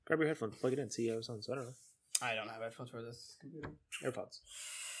Grab your headphones, plug it in, see how it sounds. I don't know. I don't have headphones for this computer. AirPods.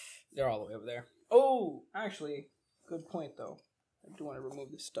 They're all the way over there. Oh, actually, good point though. I do want to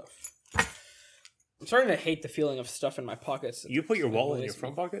remove this stuff. I'm starting to hate the feeling of stuff in my pockets. You put your wallet in your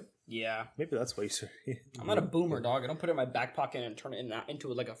front pocket? Yeah. Maybe that's why you started. I'm not a boomer, dog. I don't put it in my back pocket and turn it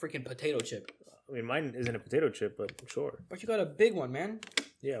into like a freaking potato chip. I mean, mine isn't a potato chip, but sure. But you got a big one, man.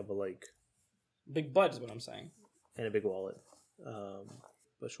 Yeah, but like... Big bud is what I'm saying. And a big wallet.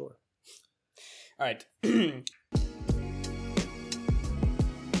 But sure. All right.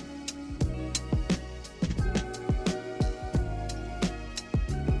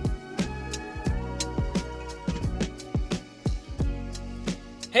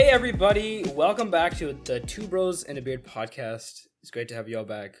 Hey everybody, welcome back to the Two Bros and a Beard podcast. It's great to have you all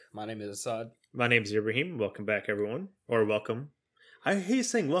back. My name is Assad. My name is Ibrahim. Welcome back, everyone. Or welcome. I hate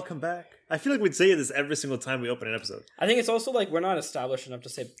saying welcome back. I feel like we'd say this every single time we open an episode. I think it's also like we're not established enough to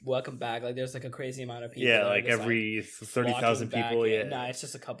say welcome back. Like there's like a crazy amount of people. Yeah, like every 30,000 people. Yeah, nah, it's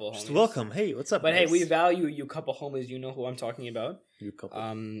just a couple of homies. Just welcome. Hey, what's up? But guys? hey, we value you couple homies. You know who I'm talking about. You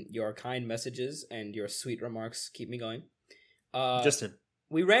couple. Your kind messages and your sweet remarks keep me going. Justin.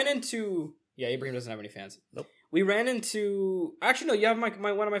 We ran into... Yeah, Ibrahim doesn't have any fans. Nope. We ran into... Actually, no, you have my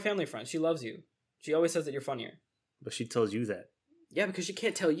one of my family friends. She loves you. She always says that you're funnier. But she tells you that. Yeah, because she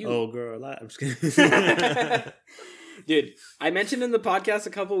can't tell you. Oh, girl, I'm just kidding. Dude, I mentioned in the podcast a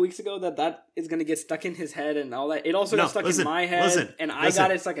couple weeks ago that is going to get stuck in his head and all that. It also got stuck in my head, and I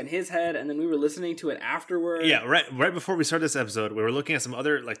got it stuck in his head, and then we were listening to it afterward. Yeah, right before we started this episode, we were looking at some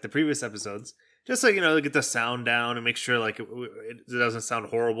other, like the previous episodes, just like, get the sound down and make sure like it doesn't sound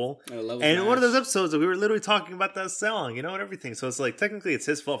horrible. And one of those episodes, we were literally talking about that song, and everything. So it's like, technically it's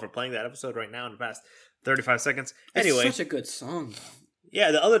his fault for playing that episode right now in the past 35 seconds. Anyway. It's such a good song, though.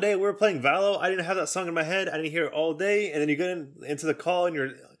 Yeah, the other day we were playing Valo. I didn't have that song in my head. I didn't hear it all day. And then you get into the call and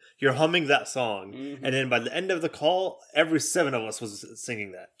you're humming that song. Mm-hmm. And then by the end of the call, every 7 of us was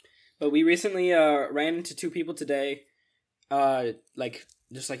singing that. But we recently ran into 2 people today, normal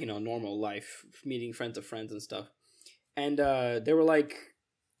life, meeting friends of friends and stuff. And they were like,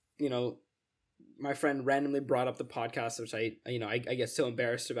 my friend randomly brought up the podcast, which I get so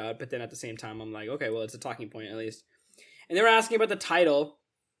embarrassed about. But then at the same time, I'm like, okay, well, it's a talking point at least. And they were asking about the title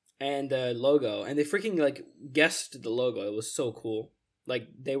and the logo, and they freaking guessed the logo. It was so cool. Like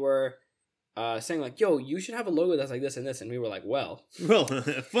they were saying like, "Yo, you should have a logo that's like this and this," and we were like, "Well,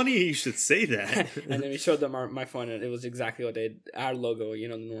 funny you should say that." And then we showed them my phone, and it was exactly what our logo,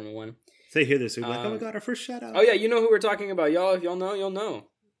 the normal one. They hear this, we're like, "Oh my god, our first shout out!" Oh yeah, you know who we're talking about, y'all. If y'all know, you'll know.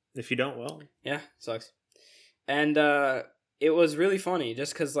 If you don't, well, yeah, sucks. And it was really funny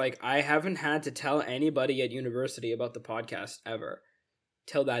just because, I haven't had to tell anybody at university about the podcast ever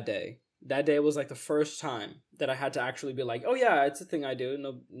till that day. That day was, the first time that I had to actually be like, oh, yeah, it's a thing I do.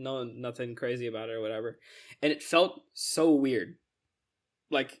 No, nothing crazy about it or whatever. And it felt so weird.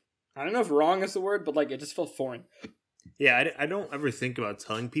 I don't know if wrong is the word, but, it just felt foreign. Yeah, I don't ever think about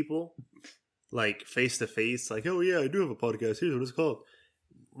telling people, face-to-face, oh, yeah, I do have a podcast. Here's what it's called.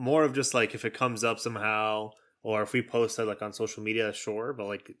 More of just, if it comes up somehow... Or if we post it on social media, sure.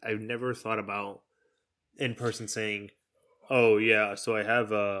 But I've never thought about in person saying, "Oh yeah, so I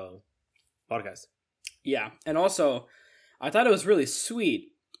have a podcast." Yeah, and also, I thought it was really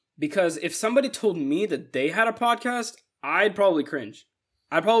sweet because if somebody told me that they had a podcast, I'd probably cringe.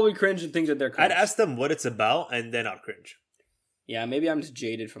 I'd probably cringe and think that they're cringe. I'd ask them what it's about, and then I'd cringe. Yeah, maybe I'm just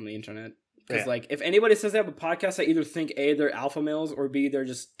jaded from the internet. Because, if anybody says they have a podcast, I either think A, they're alpha males, or B, they're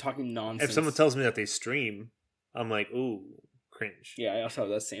just talking nonsense. If someone tells me that they stream, I'm like, ooh, cringe. Yeah, I also have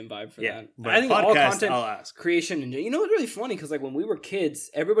that same vibe for that. But I think podcast, all content I'll ask. creation, and it's really funny because when we were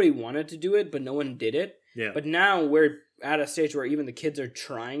kids, everybody wanted to do it, but no one did it. Yeah. But now we're at a stage where even the kids are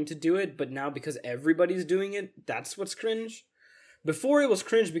trying to do it, but now because everybody's doing it, that's what's cringe. Before it was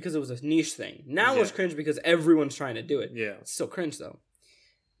cringe because it was a niche thing. Now it's cringe because everyone's trying to do it. Yeah. It's still cringe though.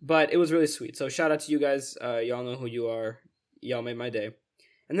 But it was really sweet. So shout out to you guys. Y'all know who you are. Y'all made my day.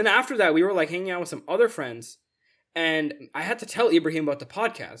 And then after that, we were hanging out with some other friends. And I had to tell Ibrahim about the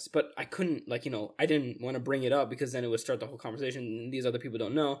podcast, but I couldn't, I didn't want to bring it up because then it would start the whole conversation and these other people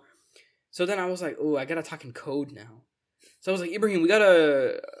don't know. So then I was like, oh, I got to talk in code now. So I was like, Ibrahim, we got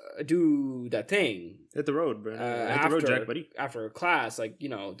to do that thing. Hit the road, bro. Hit the road, Jack, buddy. After class,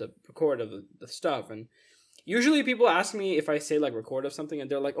 the record of the stuff. And usually people ask me if I say, record of something,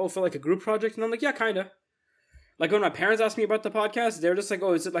 and they're like, oh, for, a group project? And I'm like, yeah, kind of. When my parents asked me about the podcast, they're just like,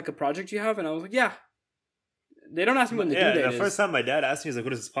 oh, is it, a project you have? And I was like, yeah. They don't ask me when the due date is. The first time my dad asked me, he's like,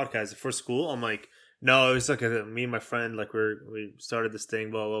 what is this podcast? For school? I'm like, no, it's me and my friend, we started this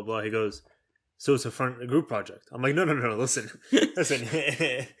thing, blah, blah, blah. He goes, so it's a group project. I'm like, no, listen.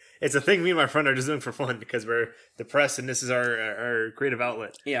 It's a thing me and my friend are just doing for fun because we're depressed and this is our creative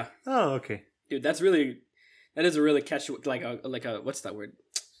outlet. Yeah. Oh, okay. Dude, that is a really like a what's that word?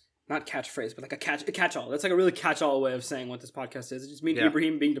 Not catchphrase, but like a catch-all. That's like a really catch-all way of saying what this podcast is. It's just me and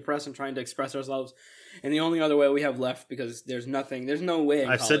Ibrahim being depressed and trying to express ourselves. And the only other way we have left, because there's no way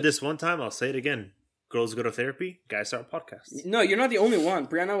I've said this one time, I'll say it again. Girls go to therapy, guys start podcasts. No, you're not the only one.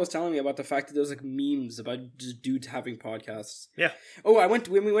 Brianna was telling me about the fact that there's like memes about just dudes having podcasts. Yeah. Oh,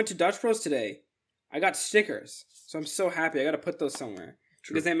 when we went to Dutch Bros today, I got stickers. So I'm so happy. I got to put those somewhere.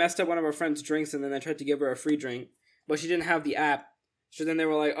 True. Because they messed up one of our friend's drinks and then I tried to give her a free drink, but she didn't have the app. So then they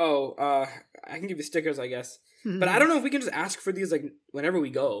were like, I can give you stickers, I guess. But I don't know if we can just ask for these like whenever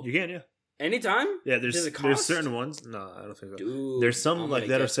we go. You can, yeah. Anytime? Yeah, there's certain ones. No, I don't think so. Dude, there's some like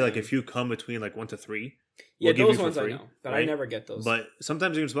that'll say like if you come between like 1 to 3. Yeah, those ones free, I know, but right? I never get those. But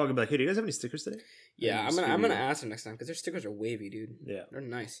sometimes you can just walk and be like, hey, do you guys have any stickers today? Yeah, I'm gonna ask them next time because their stickers are wavy, dude. Yeah, they're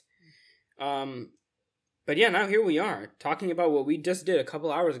nice. But yeah, now here we are talking about what we just did a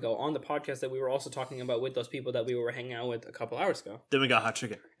couple hours ago on the podcast that we were also talking about with those people that we were hanging out with a couple hours ago. Then we got hot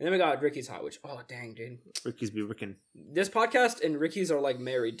chicken. And then we got Ricky's Hot, which, oh, dang, dude. Ricky's be Rickin'. This podcast and Ricky's are like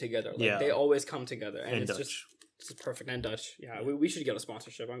married together. Like, yeah. They always come together. And it's Dutch. Just perfect. And Dutch. Yeah, we should get a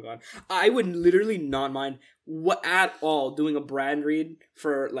sponsorship. I'm God. I would literally not mind at all doing a brand read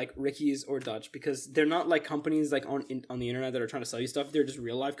for like Ricky's or Dutch because they're not like companies like on the internet that are trying to sell you stuff. They're just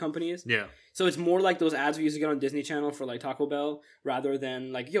real life companies. Yeah. So it's more like those ads we used to get on Disney Channel for like Taco Bell rather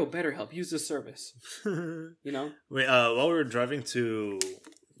than like, yo, BetterHelp, use this service. You know? Wait, while we were driving to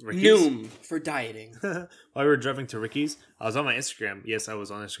Ricky's. Noom for dieting. While we were driving to Ricky's, I was on my Instagram. Yes, I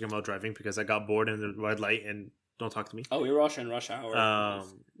was on Instagram while driving because I got bored in the red light and don't talk to me. Oh, we were also in rush hour.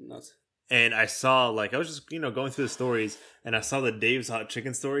 Nuts. And I saw, like, I was just, going through the stories, and I saw the Dave's Hot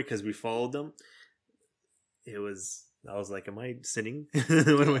Chicken story because we followed them. I was like, am I sinning?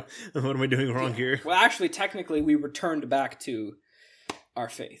 what am I doing wrong here? Well, actually, technically, we returned back to our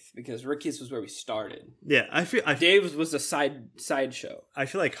faith because Ricky's was where we started. Yeah, I feel Dave's was a side show. I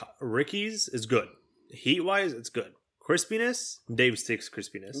feel like Ricky's is good. Heat-wise, it's good. Crispiness, Dave sticks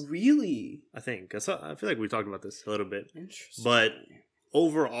crispiness. Really? I think. I feel like we talked about this a little bit. Interesting. But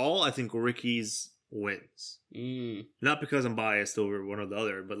overall, I think Ricky's wins. Not because I'm biased over one or the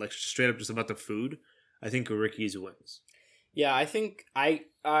other, but like straight up just about the food, I think Ricky's wins. Yeah, I think when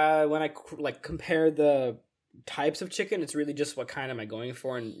I like compare the types of chicken, it's really just what kind am I going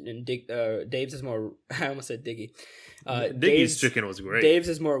for, and Dave's is more. I almost said Diggy. Diggy's chicken was great. Dave's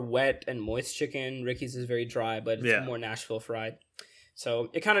is more wet and moist chicken. Ricky's is very dry, but it's more Nashville fried. So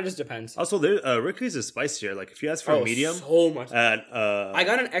it kind of just depends. Also, Ricky's is spicier. Like if you ask for a medium, so much. I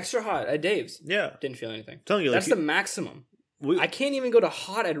got an extra hot at Dave's. Yeah, didn't feel anything. I'm telling you, that's the maximum. I can't even go to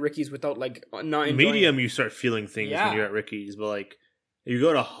hot at Ricky's without like not enjoying medium. It. You start feeling things when you're at Ricky's, but like. You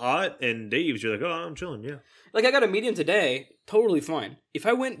go to hot and Dave's, you're like, oh, I'm chilling, yeah. Like, I got a medium today, totally fine. If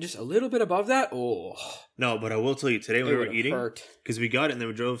I went just a little bit above that, oh. No, but I will tell you, today when we were eating, because we got it and then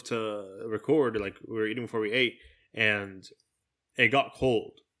we drove to record, like, we were eating before we ate, and it got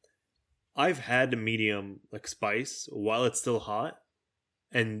cold. I've had the medium, like, spice while it's still hot,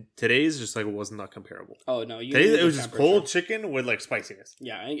 and today's just, like, wasn't that comparable. Oh, no. Today, it was just cold chicken with, like, spiciness.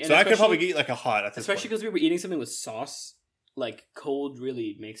 Yeah. And so I could probably eat, like, a hot at this especially because we were eating something with sauce. Like, cold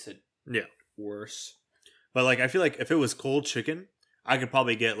really makes it worse. But, like, I feel like if it was cold chicken, I could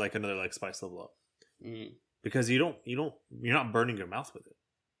probably get, like, another, like, spice level up. Because you're not burning your mouth with it.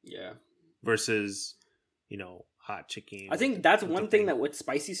 Yeah. Versus, hot chicken. I think that's one thing that with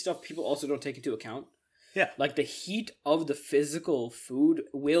spicy stuff, people also don't take into account. Yeah. Like, the heat of the physical food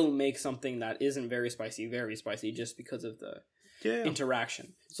will make something that isn't very spicy just because of the...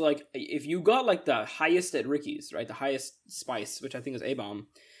 interaction. So like if you got like the highest at Ricky's, right, the highest spice, which I think is A-bomb,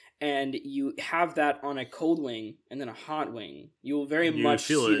 and you have that on a cold wing and then a hot wing, you will very much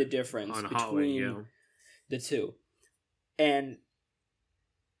see the difference between the two. And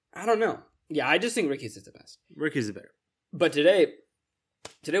I don't know. Yeah, I just think Ricky's is the best. Ricky's the better. But today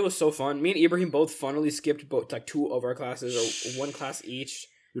was so fun. Me and Ibrahim both funnily skipped both like 2 of our classes or 1 class each.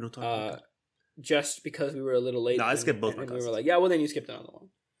 We don't talk about that. Just because we were a little late. No, I skipped both my classes. classes. We were like, yeah, well, then you skipped another one.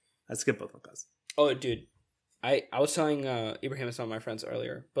 I skipped both my classes. Oh, dude. I was telling Ibrahim and some of my friends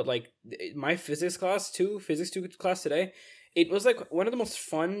earlier, but like my physics 2 class today, it was like one of the most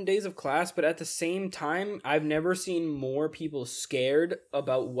fun days of class, but at the same time, I've never seen more people scared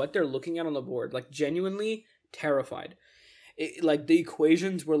about what they're looking at on the board. Like genuinely terrified. Like the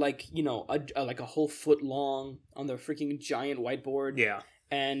equations were like, like a whole foot long on the freaking giant whiteboard. Yeah.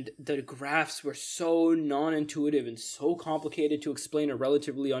 and the graphs were so non-intuitive and so complicated to explain a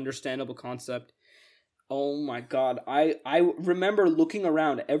relatively understandable concept. Oh my god. I remember looking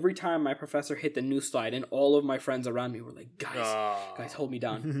around every time my professor hit the new slide, and all of my friends around me were like, guys, hold me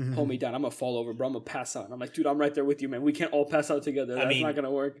down. Hold me down. I'm gonna fall over, bro. I'm gonna pass out. And I'm like, dude, I'm right there with you, man. We can't all pass out together. That's not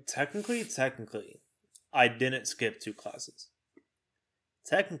gonna work. Technically, I didn't skip 2 classes.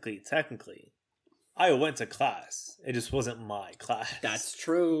 Technically, I went to class. It just wasn't my class. That's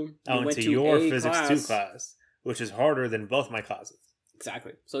true. I went to your Physics 2 class, which is harder than both my classes.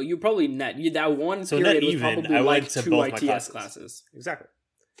 Exactly. So you probably that one so period was even, probably I like went to 2 both ITS my classes. Exactly.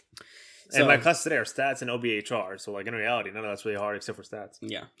 So, and my classes today are stats and OBHR. So like in reality, none of that's really hard except for stats.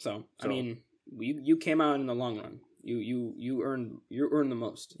 Yeah. So I mean, you came out in the long run. You earned the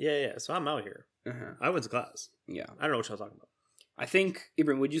most. Yeah. So I'm out here. Uh-huh. I went to class. Yeah. I don't know what y'all talking about. I think,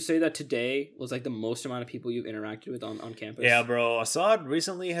 Ibrahim, would you say that today was like the most amount of people you've interacted with on campus? Yeah, bro. Assad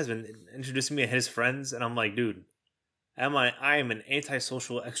recently has been introducing me to his friends, and I'm like, dude, I am an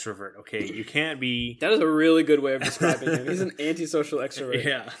antisocial extrovert, okay? You can't be... That is a really good way of describing him. He's an antisocial extrovert.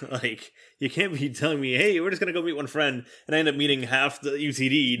 Yeah, like, you can't be telling me, hey, we're just going to go meet one friend, and I end up meeting half the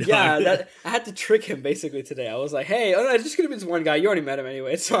UTD. Dog. Yeah, I had to trick him basically today. I was like, hey, oh no, it's just going to be this one guy. You already met him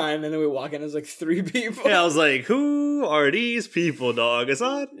anyway. It's fine. And then we walk in, there's like 3 people. Yeah, I was like, who are these people, dog?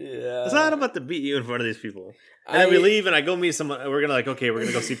 Assad? Yeah. Assad, I'm about to beat you in front of these people. And then we leave, and I go meet someone. We're gonna we're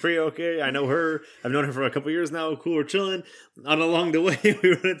gonna go see Priya. Okay, I know her. I've known her for a couple years now. Cool, we're chilling. And along the way, we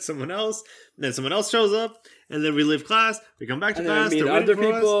run into someone else. And then someone else shows up, and then we leave class. We come back to class. Then we meet other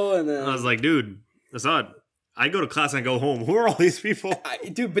people, and then I was like, dude, Assad, I go to class and I go home. Who are all these people?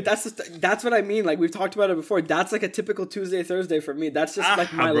 Dude, but that's what I mean. Like, we've talked about it before. That's like a typical Tuesday, Thursday for me. That's just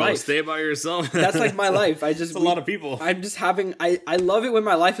like my life. Stay by yourself. That's like my life. It's a lot of people. I'm just having... I love it when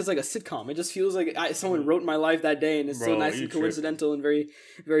my life is like a sitcom. It just feels like someone wrote my life that day, and it's so nice and coincidental and very,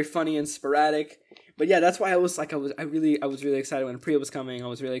 very funny and sporadic. But yeah, that's why I was really excited when Priya was coming. I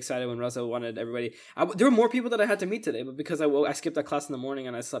was really excited when Raza wanted everybody. There were more people that I had to meet today, but because I skipped that class in the morning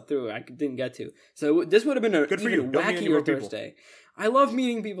and I slept through, I didn't get to. So this would have been even wackier Thursday. I love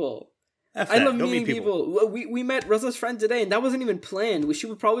meeting people. I love meeting people. We met Raza's friend today, and that wasn't even planned. She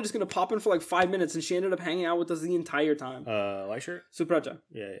was probably just going to pop in for like 5 minutes, and she ended up hanging out with us the entire time. White shirt? Supraja.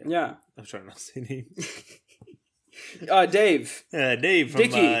 Yeah. I'm trying not to say names. Dave. Dave from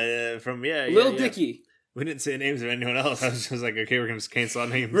Dicky. Lil Dicky. We didn't say names of anyone else. I was just like, okay, we're gonna just cancel out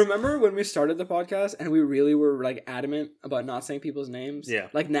names. Remember when we started the podcast and we really were like adamant about not saying people's names? Yeah.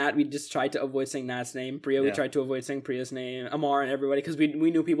 Like Nat, we just tried to avoid saying Nat's name. Priya, we tried to avoid saying Priya's name. Amar and everybody, because we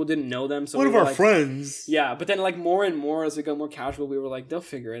knew people didn't know them. So one of our friends. Yeah, but then like more and more as we got more casual, we were like, they'll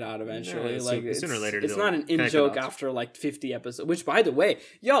figure it out eventually. Yeah, sooner or later, it's not an in-joke after like 50 episodes. Which, by the way,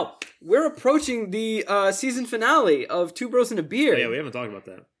 we're approaching the season finale of Two Bros and a Beer. Oh, yeah, we haven't talked about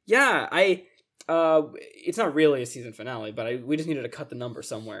that. Yeah, it's not really a season finale, but we just needed to cut the number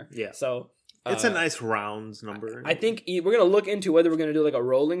somewhere. Yeah. So it's a nice round number. I think we're gonna look into whether we're gonna do like a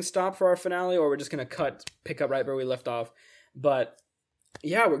rolling stop for our finale, or we're just gonna pick up right where we left off. But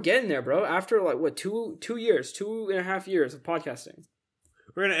yeah, we're getting there, bro. After like what 2.5 years of podcasting,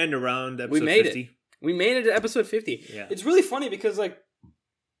 we're gonna end around episode 50. We made it. We made it to episode 50. Yeah. It's really funny because like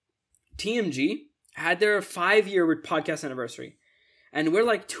TMG had their 5-year podcast anniversary, and we're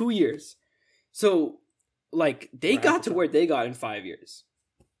like 2 years. So, like, they got to where they got in 5 years.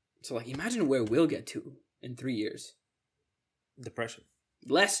 So, like, imagine where we'll get to in 3 years. Depression.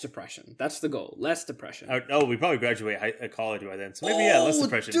 Less depression. That's the goal. Less depression. We probably graduate college by then. So maybe, less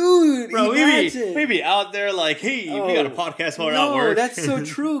depression. Dude, bro, maybe out there like, hey, we got a podcast while we're at work. No, that's so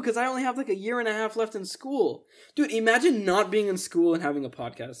true, because I only have like a year and a half left in school. Dude, imagine not being in school and having a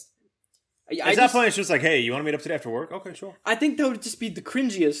podcast. At that point, it's just like, hey, you want to meet up today after work? Okay, sure. I think that would just be the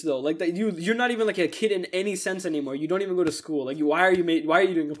cringiest, though. Like that you're not even like a kid in any sense anymore. You don't even go to school. Like, why are you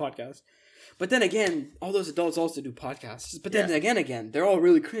doing a podcast? But then again, all those adults also do podcasts. But then again, they're all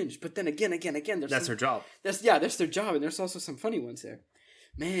really cringe. But then again, that's their job. That's their job, and there's also some funny ones there.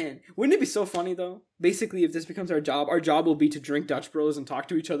 Man, wouldn't it be so funny though? Basically, if this becomes our job will be to drink Dutch Bros and talk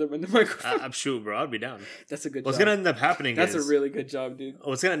to each other when the microphone. I'm sure, bro. I'd be down. That's a good. What's gonna end up happening? That's a really good job, dude.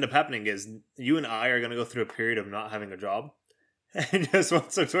 What's gonna end up happening is you and I are gonna go through a period of not having a job, and just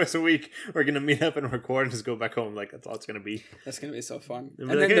once or twice a week we're gonna meet up and record and just go back home. Like that's all it's gonna be. That's gonna be so fun. And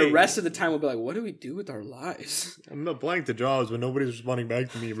like, then the rest of the time we'll be like, what do we do with our lives? I'm applying to jobs when nobody's responding back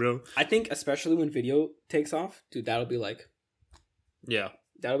to me, bro. I think especially when video takes off, dude, that'll be like,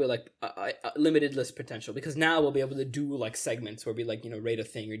 that'll be like a limited list potential, because now we'll be able to do like segments where we like, rate a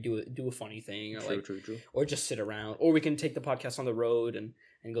thing or do a funny thing or true. Or just sit around, or we can take the podcast on the road and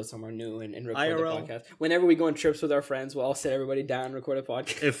and go somewhere new and record the IRL. podcast. Whenever we go on trips with our friends, we'll all sit everybody down and record a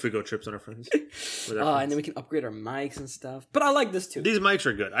podcast. If we go trips on our friends. And then we can upgrade our mics and stuff. But I like this too. These mics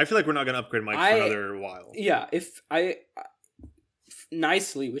are good. I feel like we're not going to upgrade mics for another while. Yeah,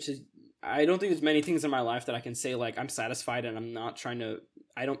 nicely, which is, I don't think there's many things in my life that I can say like I'm satisfied and I'm not trying to,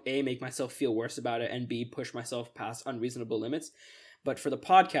 I don't A, make myself feel worse about it, and B, push myself past unreasonable limits. But for the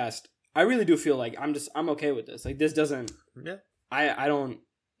podcast, I really do feel like I'm okay with this. Like this doesn't, I don't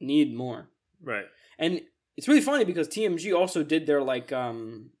need more. Right. And it's really funny because TMG also did their like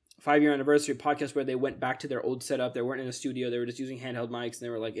 5-year anniversary podcast where they went back to their old setup. They weren't in a studio. They were just using handheld mics and they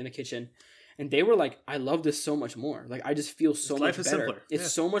were like in a kitchen. And they were like, I love this so much more. Like, I just feel so much better. Simpler.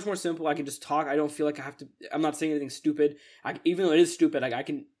 It's so much more simple. I can just talk. I don't feel like I have to, I'm not saying anything stupid. Even though it is stupid, like I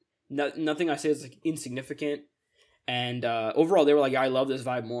can, nothing I say is like insignificant. And overall, they were like, yeah, I love this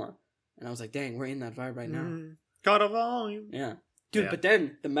vibe more. And I was like, dang, we're in that vibe right now. Got a volume. Yeah. Dude, but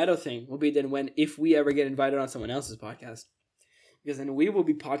then the meta thing will be then if we ever get invited on someone else's podcast. Because then we will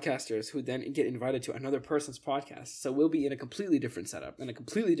be podcasters who then get invited to another person's podcast. So we'll be in a completely different setup, in a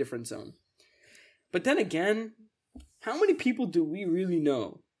completely different zone. But then again, how many people do we really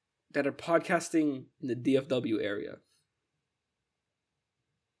know that are podcasting in the DFW area?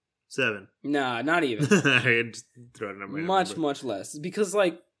 7. Nah, not even. I just throw it in much less. Because,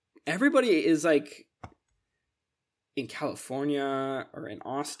 like, everybody is, like, in California or in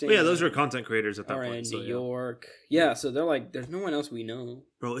Austin. Well, yeah, those are content creators at that or point. Or in New York. Yeah, so they're like, there's no one else we know.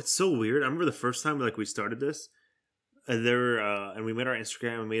 Bro, it's so weird. I remember the first time we started this. And we made our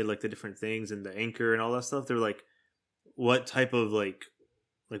Instagram and made like the different things and the anchor and all that stuff. They're like, what type of like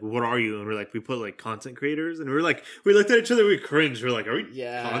what are you? And we're like, we put like content creators, and we looked at each other, we cringed. We're like, are we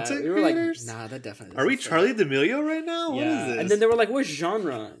content creators? Like, nah, that definitely. Are we Charlie D'Amelio right now? Yeah. What is this? And then they were like, what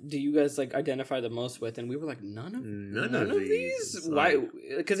genre do you guys like identify the most with? And we were like, none of these. Why?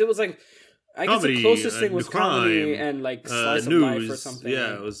 Because it was like, I guess the closest thing was comedy and like slice of life or something.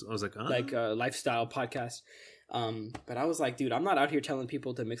 Yeah, I was like, like a lifestyle podcast. But I was like, dude, I'm not out here telling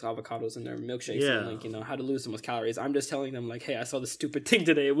people to mix avocados in their milkshakes and like, you know, how to lose so much calories. I'm just telling them like, hey, I saw this stupid thing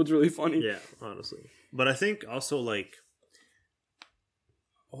today. It was really funny. Yeah, honestly. But I think also like,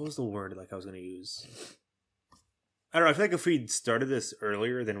 what was the word like I was going to use? I don't know. I feel like if we started this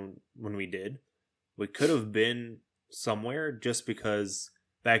earlier than when we did, we could have been somewhere, just because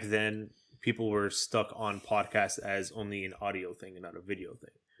back then people were stuck on podcasts as only an audio thing and not a video thing.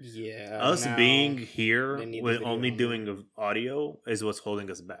 Yeah. Us being here with only doing audio is what's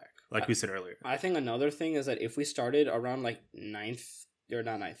holding us back, like we said earlier. I think another thing is that if we started around like 11th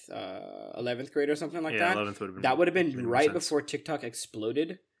grade or something like that, 11th would have been, that would have been right before TikTok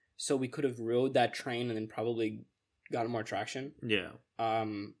exploded. So we could have rode that train and then probably gotten more traction. Yeah.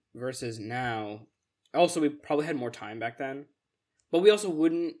 Versus now. Also, we probably had more time back then. But we also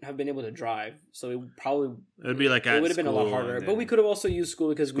wouldn't have been able to drive, so it would be like it would have been a lot harder. But we could have also used school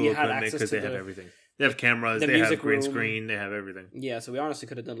because we had access to they have everything. They have cameras, they have green screen, they have everything. Yeah, so we honestly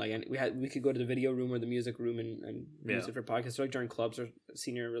could have done like we could go to the video room or the music room and use it for podcasts, like during clubs or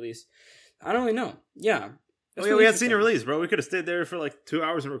senior release. I don't really know. Yeah. We had senior release, bro. We could have stayed there for like 2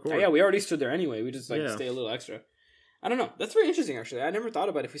 hours and recorded. Yeah, we already stood there anyway. We just stay a little extra. I don't know. That's very interesting, actually. I never thought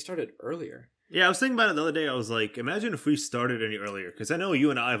about it if we started earlier. Yeah, I was thinking about it the other day. I was like, imagine if we started any earlier. Because I know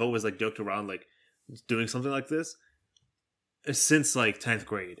you and I have always like joked around like doing something like this since like 10th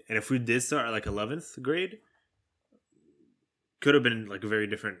grade. And if we did start at like 11th grade, could have been like a very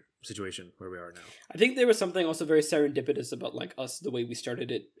different situation where we are now. I think there was something also very serendipitous about like us, the way we started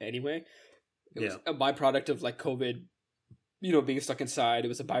it anyway. It was a byproduct of like COVID, you know, being stuck inside. It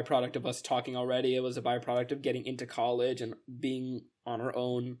was a byproduct of us talking already. It was a byproduct of getting into college and being on our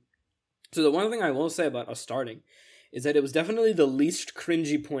own. So the one thing I will say about us starting is that it was definitely the least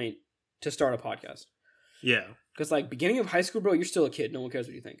cringy point to start a podcast. Yeah. Because like beginning of high school, bro, you're still a kid. No one cares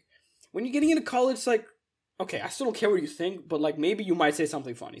what you think. When you're getting into college, it's like, okay, I still don't care what you think, but like maybe you might say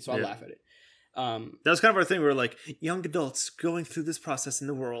something funny, so I'll laugh at it. That was kind of our thing. We were like young adults going through this process in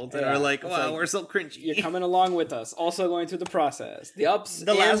the world, and we're like, wow, we're so cringy. You're coming along with us, also going through the process, the ups,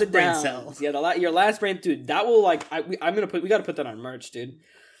 the and last the brain downs. cell. Yeah, your last brain, dude. That will like, we got to put that on merch, dude.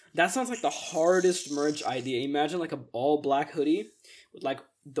 That sounds like the hardest merch idea. Imagine like a all black hoodie with like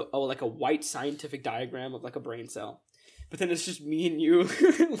a white scientific diagram of like a brain cell. But then it's just me and you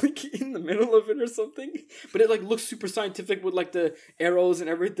like in the middle of it or something. But it like looks super scientific with like the arrows and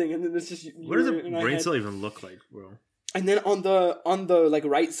everything. And then it's just what does a brain cell even look like, bro? And then on the like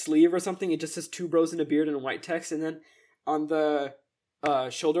right sleeve or something, it just says 2 bros in a beard and white text. And then on the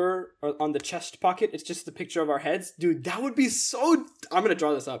shoulder or on the chest pocket, it's just the picture of our heads. Dude, that would be so... I'm gonna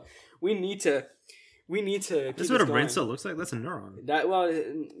draw this up. We need to We need to. Keep That's what a brain going. cell looks like. That's a neuron.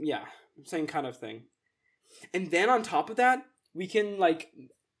 Yeah, same kind of thing. And then on top of that, we can like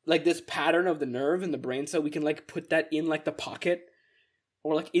this pattern of the nerve in the brain cell. We can like put that in like the pocket,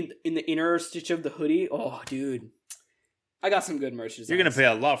 or like in the inner stitch of the hoodie. Oh, dude, I got some good merch designs. You're gonna pay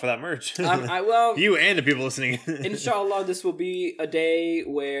a lot for that merch. Well, you and the people listening. Inshallah, this will be a day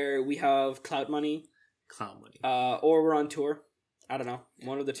where we have clout money. Clown money. Or we're on tour. I don't know.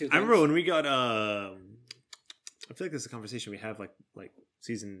 One of the two things. I remember when we got I feel like this is a conversation we have like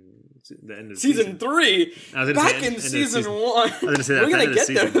the end of season 3. Back in season 1. We're gonna get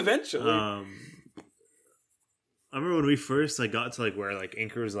there eventually. I remember when we first like got to like where like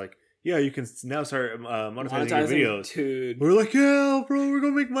Anchor was like, yeah, you can now start monetizing your videos. Dude. We're like, yeah, bro, we're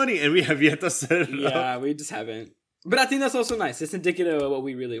gonna make money, and we have yet to set it up. Yeah, we just haven't. But I think that's also nice. It's indicative of what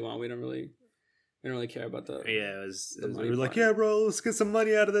we really want. We don't really care about the. Yeah, we were like, yeah, bro, let's get some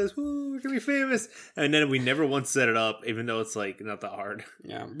money out of this. Woo, we're gonna be famous. And then we never once set it up, even though it's like not that hard.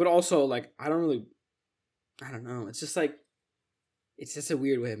 Yeah, but also like I don't know. It's just like it's just a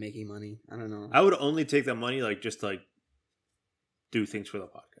weird way of making money. I don't know. I would only take that money like just to, like do things for the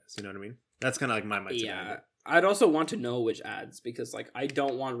podcast. You know what I mean? That's kind of like my mindset. Yeah. I'd also want to know which ads because like I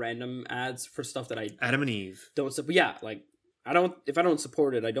don't want random ads for stuff that I Adam and Eve don't support. Yeah, like if I don't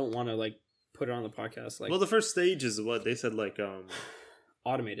support it, I don't want to like put it on the podcast. Like, well, the first stage is what they said, like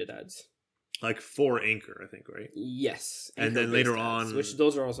automated ads, like for Anchor, I think, right? Yes, and then later on, which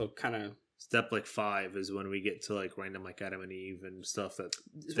those are also kind of step like 5 is when we get to like random like Adam and Eve and stuff that.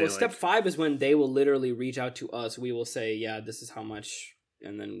 Well, step 5 is when they will literally reach out to us. We will say, yeah, this is how much,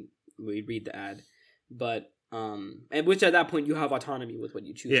 and then we read the ad. But and which at that point you have autonomy with what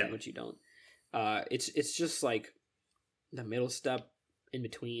you choose and what you don't. It's just like the middle step in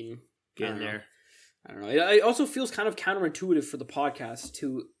between. Getting there. I don't know. It also feels kind of counterintuitive for the podcast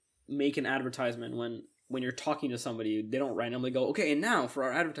to make an advertisement when you're talking to somebody. They don't randomly go, okay, and now for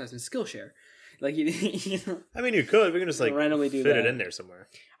our advertisement, Skillshare. Like you know. I mean, you could. We can just like randomly do fit that. it in there somewhere.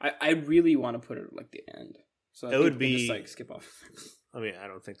 I really want to put it like the end. So it would be just, like skip off. I mean, I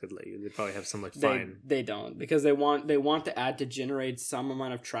don't think they'd let you. They probably have some like fine. They don't because they want the ad to generate some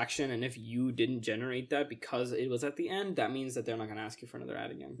amount of traction, and if you didn't generate that because it was at the end, that means that they're not going to ask you for another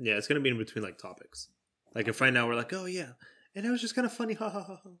ad again. Yeah, it's going to be in between like topics. Like if right now we're like, oh yeah, and it was just kind of funny, ha ha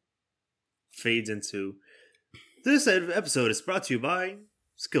ha. Fades into this episode is brought to you by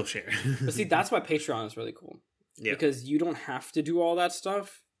Skillshare. But see, that's why Patreon is really cool. Yeah, because you don't have to do all that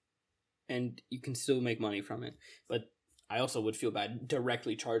stuff, and you can still make money from it. But I also would feel bad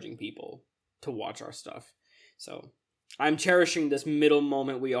directly charging people to watch our stuff. So I'm cherishing this middle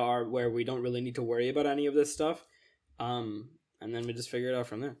moment where we don't really need to worry about any of this stuff. And then we just figure it out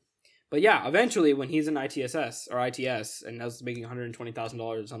from there. But yeah, eventually when he's in ITSS or ITS and I was making $120,000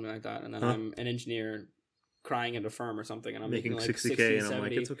 or something like that, and then I'm an engineer crying at a firm or something, and I'm making like 60K, and 70, I'm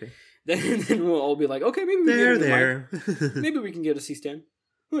like, it's okay. Then we'll all be like, okay, maybe maybe we can get a C-stand.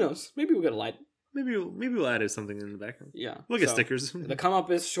 Who knows? Maybe we'll get a light. Maybe we'll add something in the background. Yeah, we'll get stickers. The come up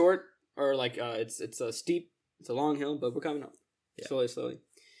is short, or like it's a steep, it's a long hill, but we're coming up slowly.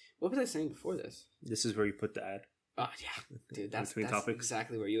 What was I saying before this? This is where you put the ad. Oh yeah, dude, that's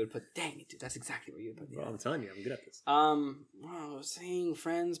exactly where you would put. Dang it, dude, that's exactly where you would put. Well, I'm telling you, I'm good at this. Well, I was saying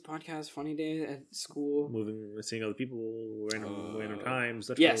friends, podcast, funny day at school, seeing other people, random times.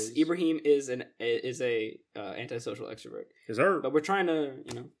 Yes, Ibrahim is a antisocial extrovert. But we're trying to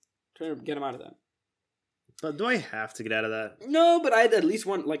get him out of that. But do I have to get out of that? No, but I'd at least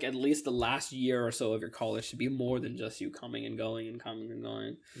want at least the last year or so of your college to be more than just you coming and going and coming and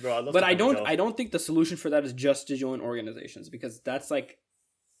going. Bro, but I don't think the solution for that is just to join organizations, because that's like,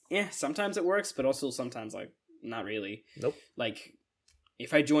 sometimes it works, but also sometimes like not really. Nope. Like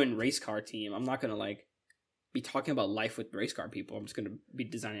if I join race car team, I'm not gonna like be talking about life with race car people. I'm just gonna be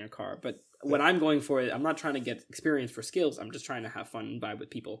designing a car. But when I'm going for it, I'm not trying to get experience for skills. I'm just trying to have fun and vibe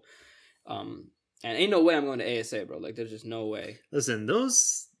with people. And ain't no way I'm going to ASA, bro. Like, there's just no way. Listen,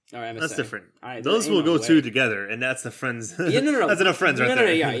 those... that's different. Right, those will go two together, and that's the friends. Yeah, no. That's enough friends right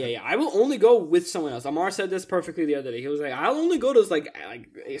there. Yeah. I will only go with someone else. Amar said this perfectly the other day. He was like, I'll only go to like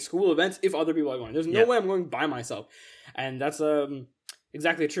school events if other people are going. There's no way I'm going by myself. And that's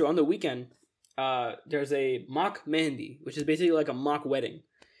exactly true. On the weekend, there's a mock mehndi, which is basically like a mock wedding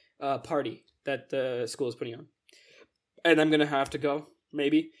party that the school is putting on. And I'm going to have to go,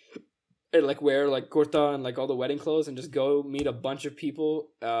 maybe. And like wear like kurta and like all the wedding clothes and just go meet a bunch of people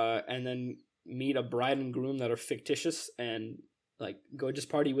and then meet a bride and groom that are fictitious and like go just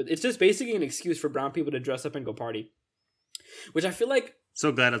party with. It's just basically an excuse for brown people to dress up and go party, which I feel like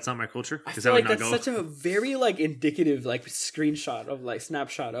So glad that's not my culture. I Because feel I would like not that's go. such a very like indicative like screenshot of like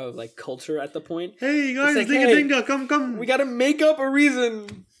snapshot of like culture at the point. Hey guys, like, dinga hey, dinga, come. We gotta make up a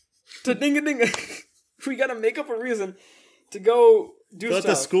reason to dinga dinga. We gotta make up a reason to go do Let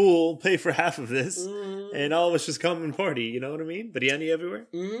stuff. the school pay for half of this, Mhm. and all of us just come and party. You know what I mean? Biryani everywhere.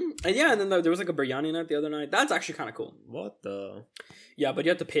 Mm-hmm. And yeah, and then there was like a biryani night the other night. That's actually kind of cool. What the? Yeah, but you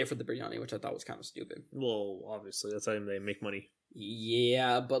have to pay for the biryani, which I thought was kind of stupid. Well, obviously that's how they make money.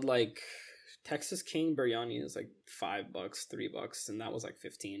 Yeah, but like Texas King biryani is like $5, $3, and that was like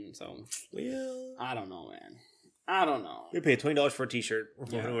 15. So Well, I don't know, man. I don't know. we pay $20 for a T-shirt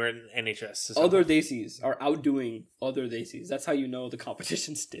Yeah. when we're in NHS. So. Other Daisies are outdoing other Daisies. That's how you know the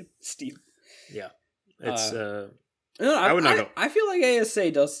competition's steep. Yeah, it's No, I would not go. I feel like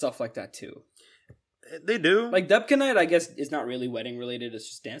ASA does stuff like that too. they do. Like Depka night, I guess is not really wedding related. It's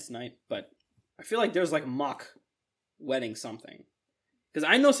just dance night. But I feel like there's like mock wedding something. Because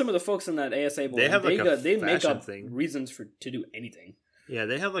I know some of the folks in that ASA board. They have, like, a they make fashion up thing. reasons to do anything. Yeah,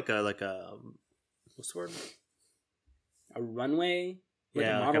 they have like a what's the word? A runway, like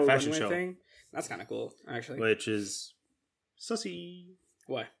Yeah, a like a model fashion runway show. thing. That's kind of cool, actually. Which is sussy.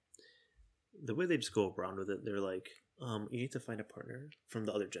 Why? The way they just go around with it, they're like, you need to find a partner from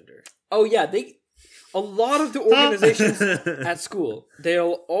the other gender. Oh yeah, a lot of the organizations at school,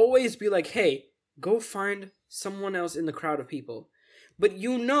 they'll always be like, "Hey, go find someone else in the crowd of people." But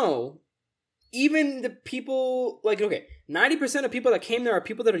even the people like 90% of people that came there are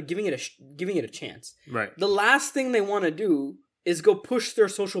people that are giving it a chance. Right. The last thing they want to do is go push their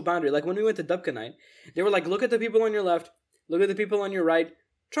social boundary. Like when we went to Dupka night, they were like, "Look at the people on your left, look at the people on your right,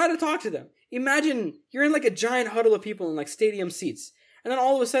 try to talk to them." Imagine you're in like a giant huddle of people in like stadium seats, and then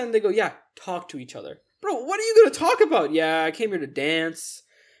all of a sudden they go, "Yeah, talk to each other." Bro, what are you gonna talk about? Yeah, I came here to dance.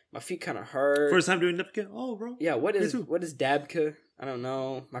 My feet kind of hurt. First time doing Nipka? Oh, bro. Yeah, what Me is too. Dabka? I don't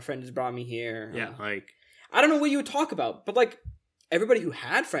know. My friend just brought me here. Yeah, like, I don't know what you would talk about, but like everybody who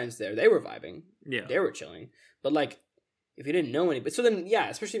had friends there, they were vibing. yeah. They were chilling. But like if you didn't know anybody, so then yeah,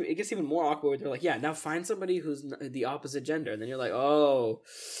 especially it gets even more awkward. They're like, "Yeah, now find somebody who's the opposite gender," and then you're like, "Oh,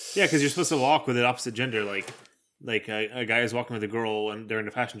 Yeah, because you're supposed to walk with the opposite gender. Like a guy is walking with a girl and they're in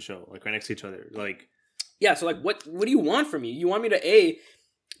a fashion show, like right next to each other. Like, yeah." So like, what do you want from me? You want me to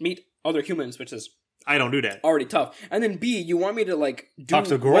meet other humans, which is I don't do that. already tough, and then B, you want me to like do Talk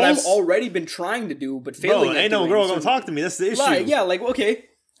to what I've girls? already been trying to do but failing. Bro, at ain't no doing. girl So- gonna talk to me. That's the issue. Like, yeah, like okay.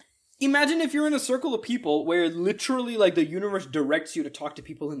 Imagine if you're in a circle of people where literally like the universe directs you to talk to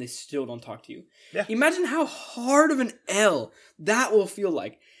people and they still don't talk to you. Yeah. Imagine how hard of an L that will feel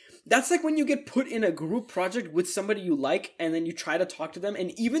like. That's like when you get put in a group project with somebody you like and then you try to talk to them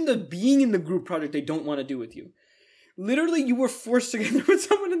and even the being in the group project they don't want to do with you. Literally you were forced together with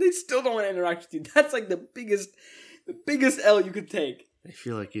someone and they still don't want to interact with you. That's like the biggest L you could take. I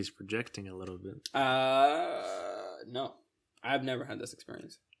feel like he's projecting a little bit. No. I've never had this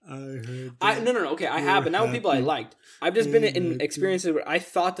experience. I heard. No. Okay, I have, but not with people I liked. I've just been in experiences where I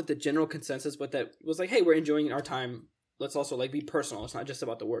thought that the general consensus, but that was like, hey, we're enjoying our time. Let's also like be personal. It's not just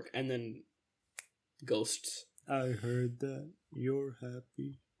about the work. And then ghosts. I heard that you're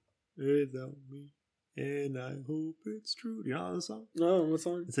happy without me, and I hope it's true. Do you know the song? No, what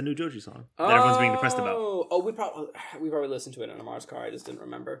song? It's a new Joji song that everyone's being depressed about. Oh, we probably listened to it in Amar's car. I just didn't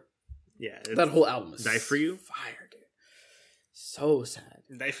remember. Yeah, That whole album is Die For You? fire, dude. So sad.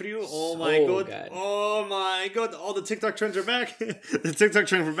 Die For You? Oh So my god! good. Oh my god! All the TikTok trends are back. The TikTok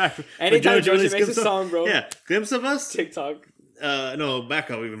trends are back. Anytime When Joji released makes a Glimpse of- song, bro. Yeah, glimpse of us. TikTok. No, back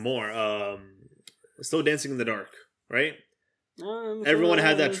up even more. Slow dancing in the dark, right? Everyone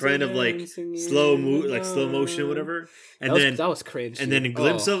had that trend of like slow motion, whatever. And that was cringe. and then a dude.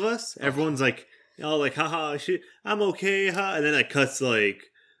 glimpse Oh. of us. Everyone's like, like, haha, shit, I'm okay, ha. And then it cuts like,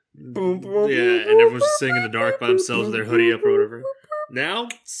 Boom, boom, yeah, boom, and everyone's boom, just singing in the dark by themselves with their hoodie up or whatever. Now,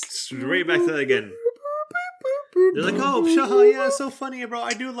 straight back to that again. They're like, oh, shaha, yeah, so funny, bro.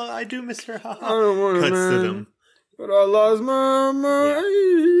 I do miss her, I haha. don't want it, Cuts to man. them. But I lost my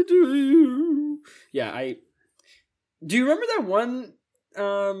mind to you. Yeah, do you remember that one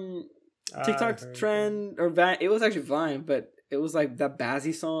TikTok trend or it was actually Vine, but it was like that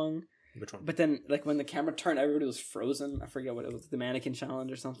Bazzy song. Which one? But then, like when the camera turned, everybody was frozen. I forget what it was, the Mannequin Challenge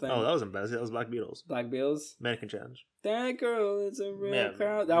or something. Oh, that wasn't Bazzy. That was Black Beatles. Black Beatles. Mannequin Challenge. That girl is a real Yeah,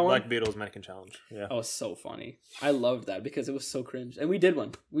 crowd. That one. Black Beatles Mannequin Challenge. Yeah. That was so funny. I loved that because it was so cringe. And we did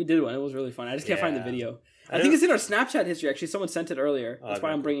one. It was really fun. I just can't find the Yeah. video. I think it's in our Snapchat history. Actually, someone sent it earlier. Oh, That's why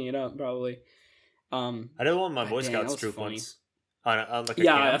okay. I'm bringing it up. Probably. I did one with my Boy dang, Scouts that was troop funny. once. on like a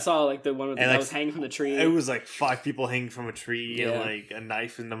Yeah, cam. I saw like the one with And, that like, was hanging from the tree. It was like 5 people hanging from a tree Yeah. and like a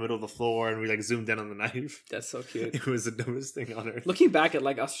knife in the middle of the floor, and we like zoomed in on the knife. That's so cute. It was the dumbest thing on earth. Looking back at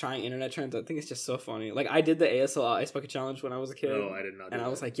like us trying internet trends, I think it's just so funny. Like I did the ASL Ice Bucket Challenge when I was a kid. Oh, I did not. And I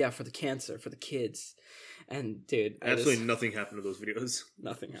was like, yeah, for the cancer, for the kids. And dude, absolutely nothing happened to those videos.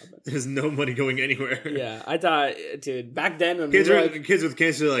 nothing happened. There's no money going anywhere. Yeah, I thought, dude, back then when Kids, we were like, kids with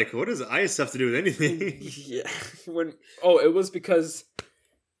cancer are like, what does ice have to do with anything? yeah, it was because,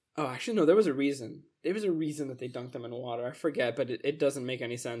 actually no, there was a reason. There was a reason that they dunked them in water. I forget, but it doesn't make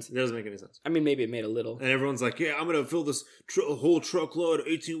any sense. It doesn't make any sense. I mean, maybe it made a little. And everyone's like, yeah, I'm going to fill this whole truckload,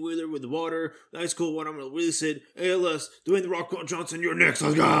 18-wheeler with water. Nice, cool one. I'm going to release it. ALS, Dwayne The Rock Johnson, you're next.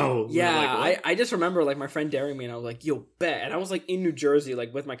 Let's go. Yeah, like, I just remember like my friend daring me, and I was like, yo, bet. And I was like in New Jersey,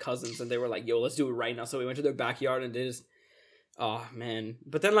 like with my cousins, and they were like, yo, let's do it right now. So we went to their backyard and did this. Oh, man.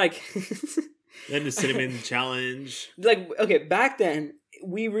 But then like... Then the cinnamon challenge. Like, okay, back then,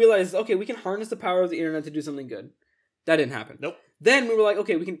 we realized, okay, we can harness the power of the internet to do something good. That didn't happen. Nope. Then we were like,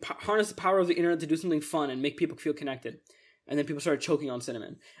 okay, we can harness the power of the internet to do something fun and make people feel connected. And then people started choking on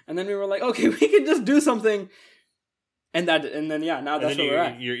cinnamon. And then we were like, okay, we can just do something. And then now that's where we're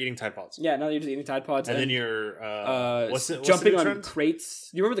at. You're eating Tide Pods. Yeah, now you're just eating Tide Pods. And then you're jumping on trend? crates.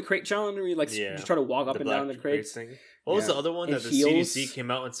 Do you remember the crate challenge where you like just try to walk up and down the crates? Thing. What was the other one that the CDC came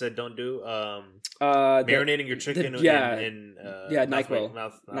out and said don't do? Marinating your chicken in NyQuil.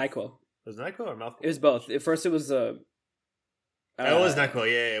 NyQuil. Was it NyQuil or mouthwash? It was both. At first, it was it was NyQuil.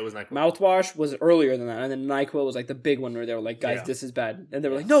 Yeah, it was NyQuil. Mouthwash was earlier than that, and then NyQuil was like the big one where they were like, "Guys, this is bad," and they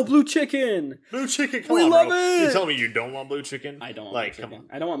were like, "No, blue chicken, blue chicken, come we on, love bro. it." You're telling me you don't want blue chicken? I don't want like, blue chicken. come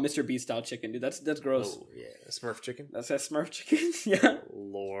on. I don't want Mr. Beast style chicken, dude. That's gross. Oh yeah, Smurf chicken. That's that Smurf chicken. Yeah,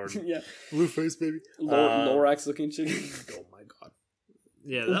 Lord. Yeah, blue face baby. Lorax looking chicken. Oh my god.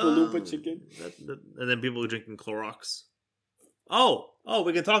 Yeah, Oompa Loompa chicken. And then people who drinking Clorox. Oh,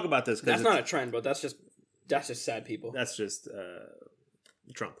 we can talk about this. That's not a trend, but that's just sad people. That's just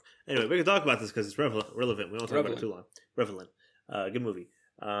Trump. Anyway, we can talk about this because it's relevant. We won't talk about it too long. Revenant. Good movie.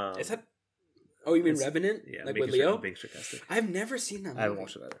 Is that... Oh, you mean Revenant? Yeah. Like with Leo? Being sarcastic. I've never seen that movie. I haven't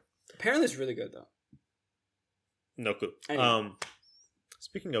watched it either. Apparently it's really good, though. No clue. Anyway.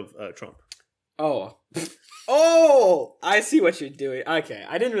 Speaking of Trump. Oh, I see what you're doing. Okay,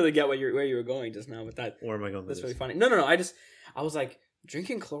 I didn't really get where you were going just now with that. Where am I going with That's this? really funny. No. I was like,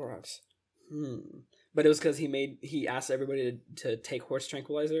 drinking Clorox. But it was because he asked everybody to take horse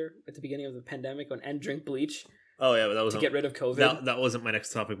tranquilizer at the beginning of the pandemic and drink bleach. Oh yeah, but that was to get rid of COVID. That wasn't my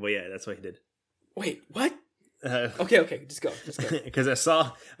next topic, but yeah, that's what he did. Wait, what? Okay, just go. Because I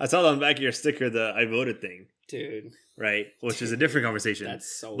saw on the back of your sticker the I voted thing, dude. Right, which is a different conversation.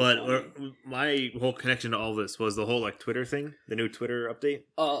 That's so. But funny. My whole connection to all this was the whole like Twitter thing, the new Twitter update.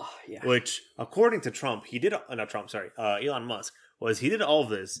 Oh yeah. Which, according to Trump, he did not Trump. Sorry, Elon Musk he did all of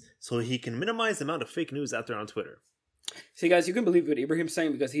this so he can minimize the amount of fake news out there on Twitter. See, guys, you can believe what Ibrahim's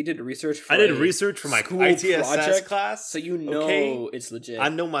saying because he did research. I did research for my ITSS class, so you know it's legit. I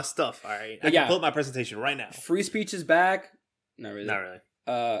know my stuff. All right, I can pull up my presentation right now. Free speech is back. Not really. Not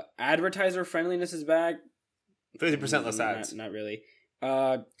really. Advertiser friendliness is back. 50% less ads. Not really.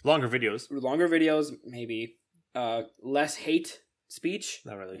 Longer videos, maybe. Less hate speech.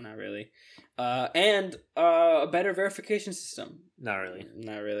 Not really. And a better verification system. Not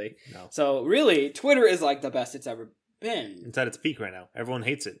really. No. So really, Twitter is like the best it's ever been. It's at its peak right now. Everyone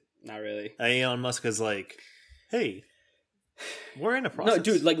hates it. Not really. Elon Musk is like, hey, we're in a process. No,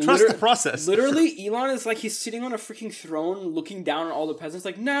 dude, like trust the process. Literally, Elon is like he's sitting on a freaking throne, looking down on all the peasants.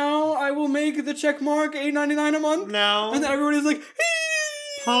 Like, now I will make the check mark $8.99 a month. Now, and then everybody's like,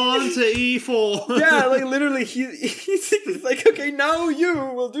 pawn to E4. Yeah, like literally, he's like, okay, now you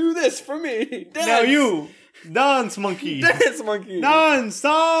will do this for me. Dance. Now you dance, monkey. Dance, monkey.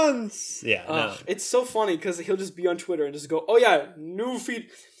 Dance. Yeah, no. It's so funny because he'll just be on Twitter and just go, oh yeah, new feed.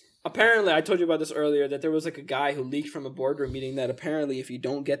 Apparently, I told you about this earlier, that there was like a guy who leaked from a boardroom meeting that apparently if you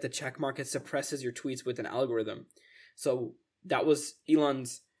don't get the check mark, it suppresses your tweets with an algorithm. So that was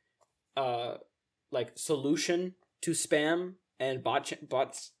Elon's like solution to spam and bot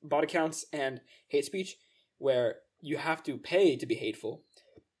accounts and hate speech, where you have to pay to be hateful.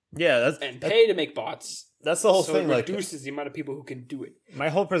 Yeah, pay to make bots. That's the whole thing. It reduces the amount of people who can do it. My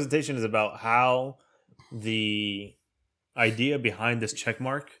whole presentation is about how the idea behind this check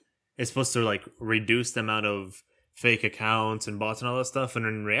mark is supposed to like reduce the amount of fake accounts and bots and all that stuff, and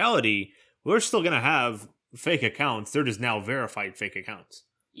in reality, we're still gonna have fake accounts. They're just now verified fake accounts.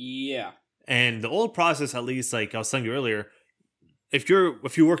 Yeah. And the old process, at least, like I was telling you earlier, if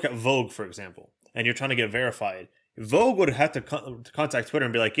you work at Vogue, for example, and you're trying to get verified, Vogue would have to contact Twitter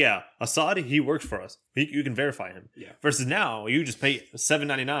and be like, yeah, Assad, he works for us. You can verify him. Yeah. Versus now, you just pay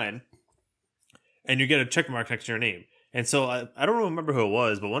 $7.99 and you get a check mark next to your name. And so I don't remember who it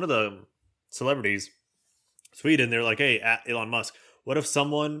was, but one of the celebrities tweeted, they're like, hey, at Elon Musk, what if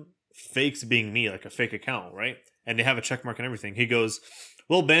someone fakes being me, like a fake account, right? And they have a check mark and everything. He goes,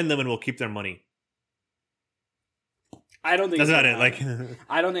 we'll ban them and we'll keep their money. I don't think that's not it. Happen. Like,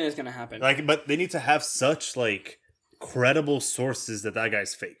 I don't think it's gonna happen. Like, but they need to have such like credible sources that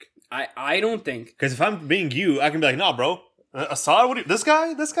guy's fake. I don't think, because if I'm being you, I can be like, nah, bro, Assad, this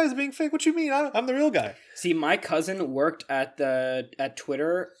guy's being fake. What you mean? I'm the real guy. See, my cousin worked at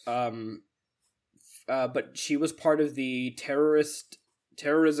Twitter, but she was part of the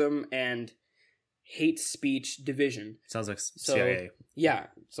terrorism and hate speech division. Sounds like CIA. Yeah,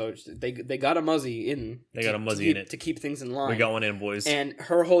 so they got a muzzy in. They got a muzzy in it to keep things in line. We got one in, boys. And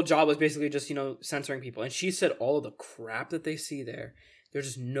her whole job was basically just censoring people. And she said all of the crap that they see there, there's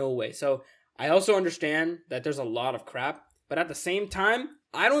just no way. So I also understand that there's a lot of crap, but at the same time,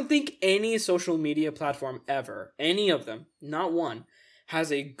 I don't think any social media platform ever, any of them, not one,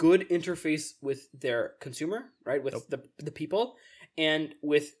 has a good interface with their consumer, right? With the people and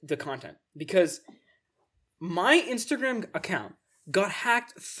with the content. Because my Instagram account got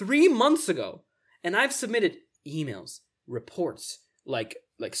hacked 3 months ago, and I've submitted emails, reports, like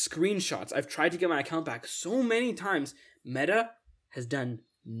screenshots. I've tried to get my account back so many times. Meta has done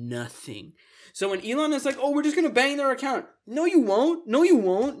nothing. So when Elon is like, oh, we're just going to ban their account. No, you won't. No, you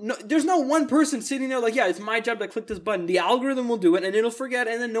won't. No, there's not one person sitting there like, yeah, it's my job to click this button. The algorithm will do it, and it'll forget,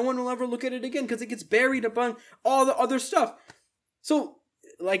 and then no one will ever look at it again because it gets buried among all the other stuff. So,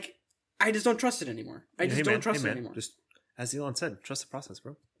 like, I just don't trust it anymore. I just don't trust it anymore. Just, as Elon said, trust the process,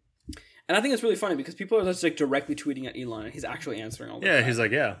 bro. And I think it's really funny because people are just like directly tweeting at Elon, and he's actually answering all. Yeah, he's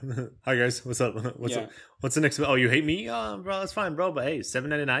like, yeah, hi guys, what's up? What's up? What's the next? Oh, you hate me, bro? That's fine, bro. But hey,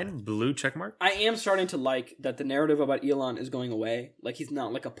 $7.99 blue check mark. I am starting to like that the narrative about Elon is going away. Like he's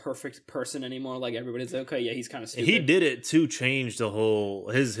not like a perfect person anymore. Like everybody's like, okay, yeah, he's kind of stupid. He did it to change the whole.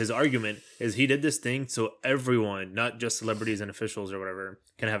 His argument is he did this thing so everyone, not just celebrities and officials or whatever,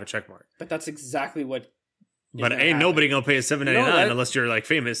 can have a check mark. But that's exactly what. But ain't nobody gonna pay $7.99 unless you're like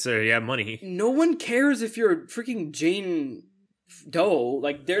famous or you have money. No one cares if you're freaking Jane Doe.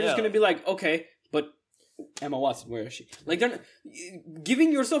 Like they're just gonna be like, okay, but Emma Watson, where is she? Like they're not,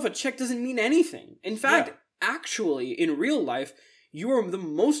 giving yourself a check doesn't mean anything. In fact, actually, in real life, you are the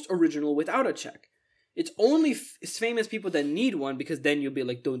most original without a check. It's only famous people that need one because then you'll be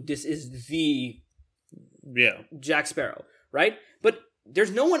like, this is the Jack Sparrow, right? But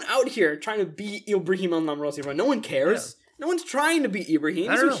there's no one out here trying to be Ibrahim Al-Namrosi, bro. No one cares. Yeah. No one's trying to be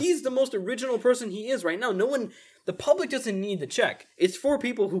Ibrahim. So he's the most original person he is right now. The public doesn't need the check. It's for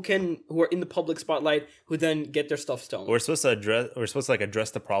people who are in the public spotlight who then get their stuff stolen. We're supposed to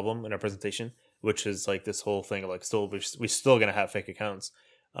address the problem in our presentation, which is like this whole thing of like we're still gonna have fake accounts.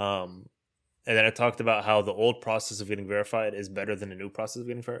 And then I talked about how the old process of getting verified is better than the new process of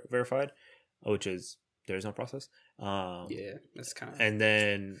getting verified, which is there's no process. That's kind of. And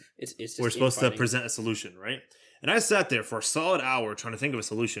then it's we're supposed to present a solution, right? And I sat there for a solid hour trying to think of a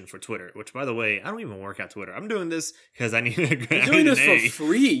solution for Twitter. Which, by the way, I don't even work at Twitter. I'm doing this because I need a grant. You're doing this for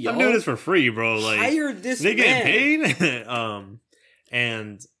free, y'all. I'm doing this for free, bro. Like hire this they man. Getting paid.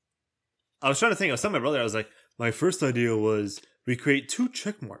 And I was trying to think. I was telling my brother, I was like, my first idea was we create 2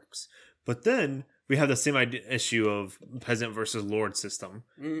 check marks, but then we have the same issue of peasant versus lord system,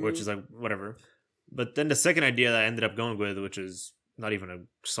 which is like whatever. But then the second idea that I ended up going with, which is not even a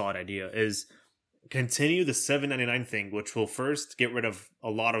solid idea, is continue the $7.99 thing, which will first get rid of a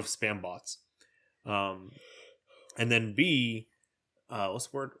lot of spam bots. And then B, what's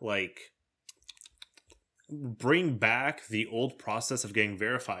the word? Like, bring back the old process of getting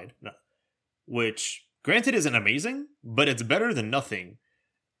verified, which, granted, isn't amazing, but it's better than nothing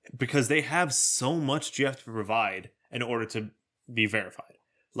because they have so much you have to provide in order to be verified.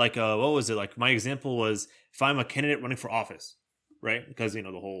 Like, what was it? Like, my example was if I'm a candidate running for office, right? Because, the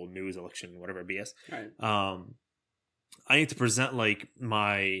whole news, election, whatever BS. Right. I need to present, like,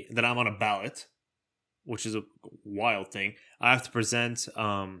 that I'm on a ballot, which is a wild thing. I have to present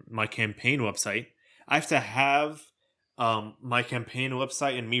my campaign website. I have to have my campaign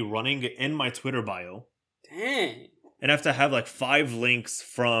website and me running in my Twitter bio. Dang. And I have to have, like, 5 links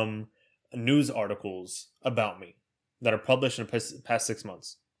from news articles about me that are published in the past 6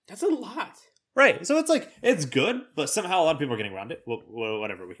 months. That's a lot. Right. So it's like, it's good, but somehow a lot of people are getting around it.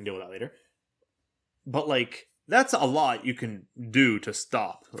 Whatever, we can deal with that later. But like, that's a lot you can do to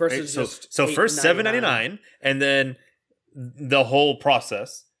stop. Versus right? So first $7.99, and then the whole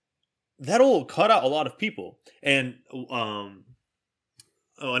process. that'll cut out a lot of people. And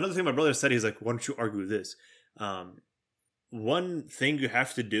another thing my brother said, he's like, why don't you argue this? One thing you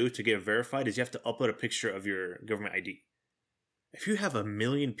have to do to get verified is you have to upload a picture of your government ID. If you have 1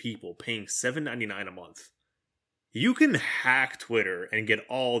 million people paying $7.99 a month, you can hack Twitter and get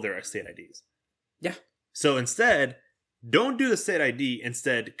all their state IDs. Yeah. So instead, don't do the state ID.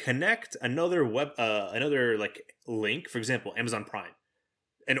 Instead, connect another like link. For example, Amazon Prime.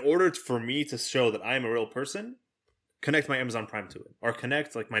 In order for me to show that I am a real person, connect my Amazon Prime to it, or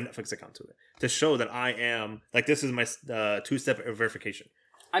connect like my Netflix account to it to show that I am like this is my 2-step verification.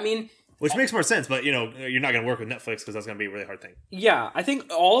 I mean, which makes more sense, but you know you're not going to work with Netflix because that's going to be a really hard thing. Yeah, I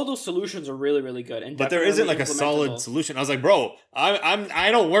think all of those solutions are really, really good, and but there isn't like a solid solution. I was like, bro,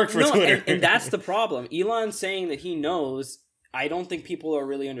 I don't work for Twitter, and that's the problem. Elon's saying that he knows. I don't think people are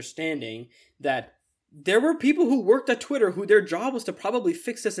really understanding that. There were people who worked at Twitter who their job was to probably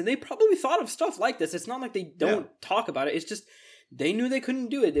fix this, and they probably thought of stuff like this. It's not like they don't talk about it. It's just they knew they couldn't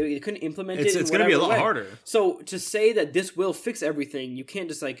do it. They couldn't implement it. It's going to be a lot harder. So to say that this will fix everything, you can't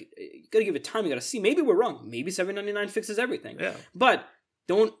just like you got to give it time. You got to see. Maybe we're wrong. Maybe $7.99 fixes everything. Yeah. But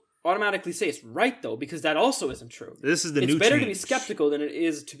don't automatically say it's right though, because that also isn't true. This is the it's new better change. To be skeptical than it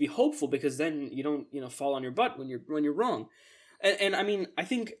is to be hopeful, because then you don't fall on your butt when you're wrong. And I mean I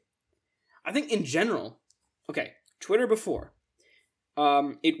think in general. Okay, Twitter before.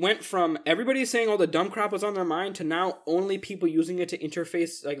 It went from everybody saying all the dumb crap was on their mind to now only people using it to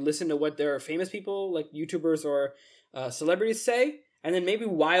interface, like listen to what their famous people, like YouTubers or celebrities say, and then maybe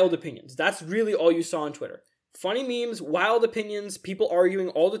wild opinions. That's really all you saw on Twitter. Funny memes, wild opinions, people arguing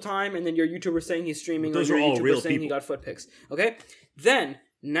all the time, and then your YouTuber saying he's streaming, those or are your all YouTuber real saying people. He got foot pics. Okay? Then,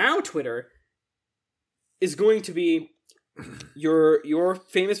 now Twitter is going to be your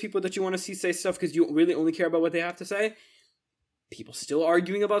famous people that you want to see say stuff because you really only care about what they have to say. People still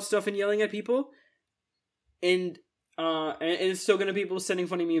arguing about stuff and yelling at people, and it's still gonna be people sending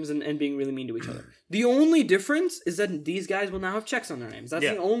funny memes and being really mean to each other. The only difference is that these guys will now have checks on their names. That's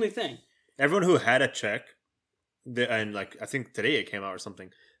the only thing. Everyone who had a check, and like I think today it came out or something,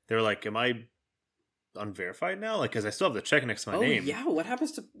 they were like, "Am I unverified now?" Like, because I still have the check next to my name. Yeah, what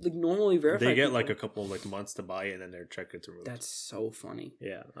happens to like normally verified? They get people? like a couple like months to buy it, and then their check gets removed. That's so funny.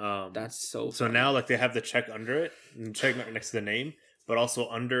 Yeah, that's so. So funny. now like they have the check under it, and check next to the name, but also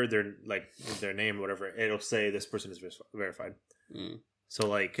under their name or whatever, it'll say this person is verified. So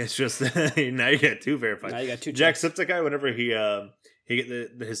like it's just now you get 2 verified. Now you got 2. Jacksepticeye, whenever he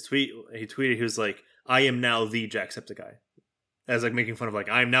get his tweet, he tweeted he was like, "I am now the Jacksepticeye." As like making fun of like,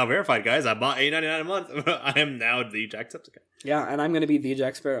 I'm now verified, guys. I bought $8.99 a month. I am now the Jacksepticeye. Yeah, and I'm gonna be the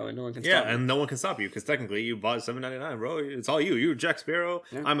Jack Sparrow, and no one can stop me. Yeah, and no one can stop you because technically you bought $7.99, bro. It's all you. You're Jack Sparrow.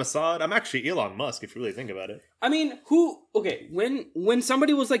 Yeah. I'm Assad. I'm actually Elon Musk, if you really think about it. I mean, when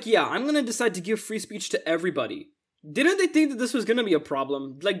somebody was like, "Yeah, I'm gonna decide to give free speech to everybody," didn't they think that this was gonna be a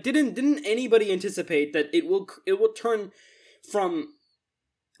problem? Like, didn't anybody anticipate that it will turn from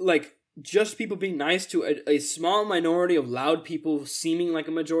like just people being nice to a small minority of loud people seeming like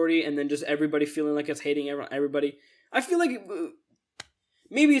a majority, and then just everybody feeling like it's hating everybody? I feel like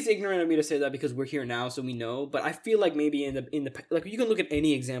maybe it's ignorant of me to say that because we're here now, so we know. But I feel like maybe in the like you can look at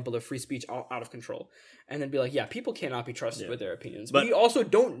any example of free speech out of control, and then be like, yeah, people cannot be trusted with their opinions. But we also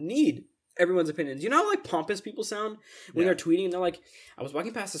don't need everyone's opinions. You know how like pompous people sound when they're tweeting, and they're like, I was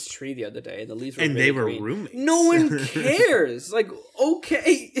walking past this tree the other day, and the leaves were and really they were green. roommates. No one cares. Like,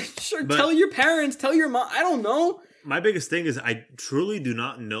 okay, sure, but tell your parents, tell your mom. I don't know. My biggest thing is I truly do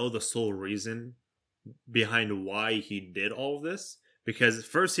not know the sole reason behind why he did all of this. Because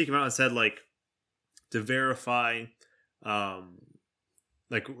first he came out and said like to verify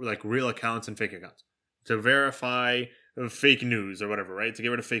like real accounts and fake accounts. To verify fake news or whatever, right? To get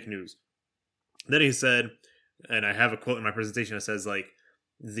rid of fake news. Then he said, and I have a quote in my presentation that says like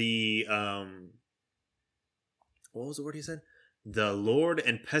the what was the word he said? The lord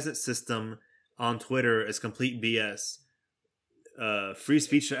and peasant system on Twitter is complete BS. Free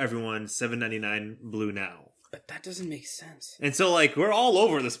speech to everyone, $7.99 blue now. But that doesn't make sense. And so like we're all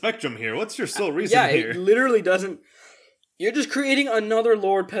over the spectrum here. What's your sole reason here? It literally doesn't. You're just creating another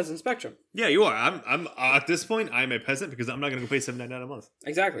lord peasant spectrum. Yeah, you are. I'm at this point. I'm a peasant because I'm not going to go pay $7.99 a month.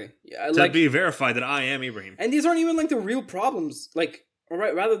 Exactly. Yeah, to be verified that I am Ibrahim. And these aren't even like the real problems. Like, or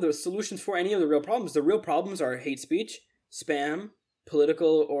rather, the solutions for any of the real problems. The real problems are hate speech, spam,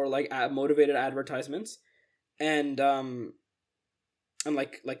 political or like motivated advertisements, and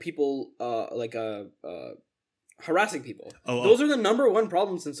like people harassing people. Those are the number one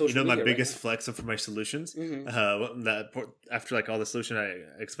problems in social media. My biggest flex for my solutions. Mm-hmm. After like all the solution I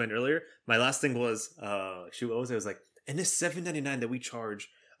explained earlier, my last thing was what was it? It was like, and this $7.99 that we charge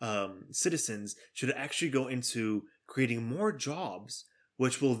citizens should actually go into creating more jobs,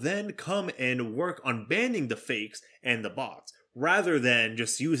 which will then come and work on banning the fakes and the bots, rather than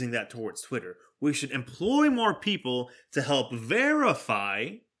just using that towards Twitter. We should employ more people to help verify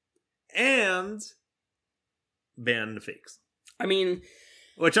and ban the fakes. I mean,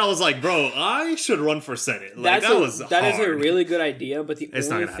 which I was like, bro, I should run for Senate. Like, that is a really good idea, but the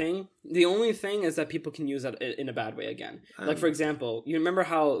the only thing is that people can use that in a bad way again. Like, for example, you remember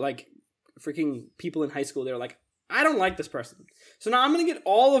how, like, freaking people in high school, they're like, I don't like this person, so now I'm gonna get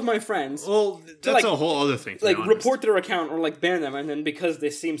all of my friends. Well, that's a whole other thing. Like, report their account or like ban them, and then because they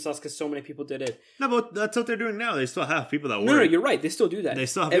seem sus because so many people did it. No, but that's what they're doing now. They still have people that work. No, you're right. They still do that. They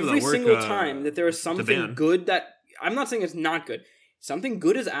still have people every that work, single time that there is something good that I'm not saying it's not good. Something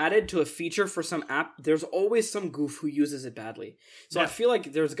good is added to a feature for some app. There's always some goof who uses it badly. So I feel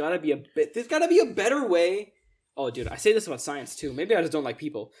like there's got to be a better way. Oh, dude, I say this about science too. Maybe I just don't like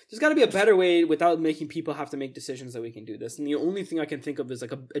people. There's got to be a better way without making people have to make decisions that we can do this. And the only thing I can think of is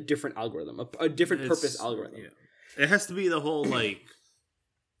like a different algorithm, a different purpose algorithm. Yeah. It has to be the whole like.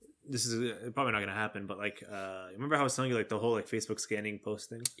 This is probably not going to happen, but like, remember how I was telling you like the whole like Facebook scanning post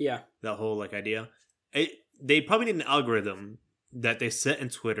thing? Yeah. That whole like idea. They probably need an algorithm that they set in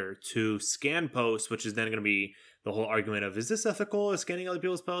Twitter to scan posts, which is then going to be the whole argument of, is this ethical? Is scanning other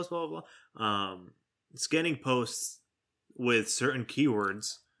people's posts? Blah, blah, blah. Scanning posts with certain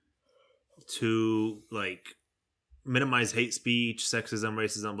keywords to like minimize hate speech, sexism,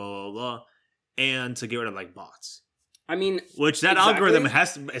 racism, blah, blah, blah, and to get rid of like bots. I mean, which that algorithm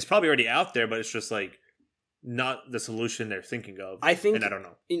is probably already out there, but it's just like not the solution they're thinking of. I think, and I don't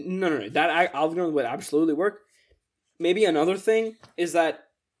know. No. That algorithm would absolutely work. Maybe another thing is that,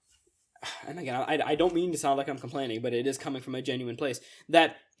 and again, I don't mean to sound like I'm complaining, but it is coming from a genuine place,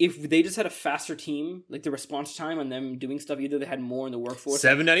 that if they just had a faster team, like the response time on them doing stuff, either they had more in the workforce.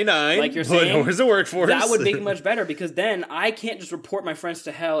 $7.99. Like you're saying. Where's the workforce? That would make it much better, because then I can't just report my friends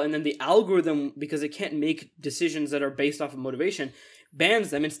to hell, and then the algorithm, because it can't make decisions that are based off of motivation,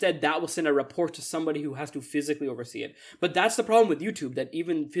 bans them. Instead, that will send a report to somebody who has to physically oversee it. But that's the problem with YouTube, that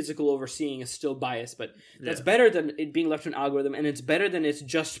even physical overseeing is still biased. But that's better than it being left to an algorithm, and it's better than it's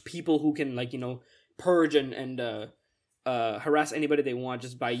just people who can, like, purge and harass anybody they want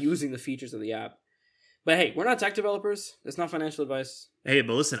just by using the features of the app. But hey, we're not tech developers. It's not financial advice. Hey,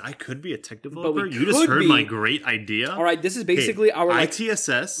 but listen, I could be a tech developer. You just heard my great idea. All right, this is basically our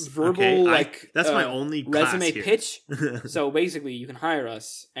ITSS verbal that's my only resume class pitch. So basically, you can hire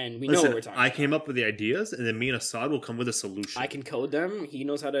us, and we know what we're talking about. I came up with the ideas, and then me and Assad will come with a solution. I can code them. He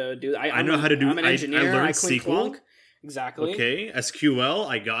knows how to do. I know how to do. I'm an engineer. I learned SQL. Clonk. Exactly. Okay, SQL.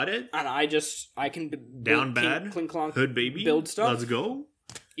 I got it. And I can down bad. Clink clonk. Hood baby. Build stuff. Let's go.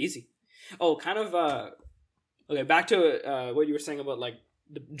 Easy. Oh, kind of. Okay, back to what you were saying about like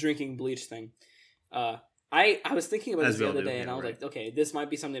the drinking bleach thing. I was thinking about this the other day, and I was like, okay, this might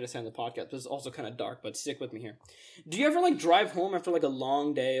be something to say on the podcast, but it's also kind of dark, but stick with me here. Do you ever like drive home after like a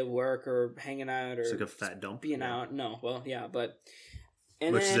long day of work or hanging out or it's like a fat dump being out? No, well, yeah, but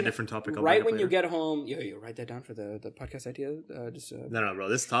which is a different topic. Right when you get home, you write that down for the podcast idea. No, bro.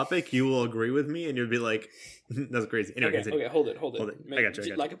 This topic, you will agree with me, and you'll be like, "That's crazy." Anyway, okay, hold it. I got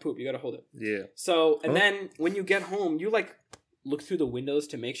you. Like a poop, you gotta hold it. Yeah. So, and then when you get home, you like look through the windows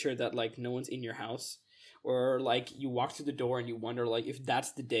to make sure that like no one's in your house, or like you walk through the door and you wonder like if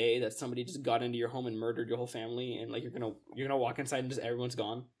that's the day that somebody just got into your home and murdered your whole family, and like you're gonna walk inside and just everyone's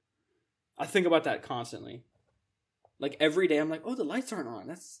gone. I think about that constantly. Like every day, I'm like, oh, the lights aren't on.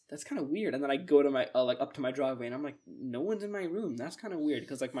 That's kind of weird. And then I go to my like up to my driveway, and I'm like, no one's in my room. That's kind of weird,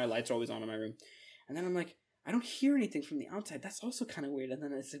 because like my lights are always on in my room. And then I'm like, I don't hear anything from the outside. That's also kind of weird. And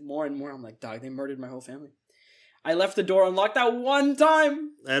then it's like more and more. I'm like, dog, they murdered my whole family. I left the door unlocked that one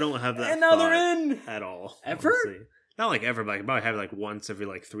time. I don't have that. And now they're in at all. Ever? Honestly. Not like ever, but I probably have it like once every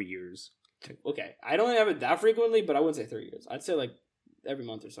like 3 years. Okay, I don't have it that frequently, but I wouldn't say 3 years. I'd say like every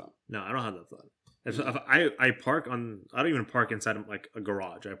month or so. No, I don't have that thought. If I park on, I don't even park inside of like a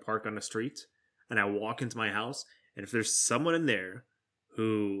garage. I park on the street, and I walk into my house, and if there's someone in there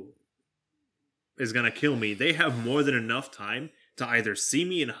who is gonna kill me, they have more than enough time to either see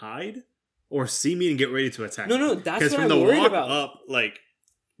me and hide, or see me and get ready to attack. No, that's what I'm worried about. Up, like,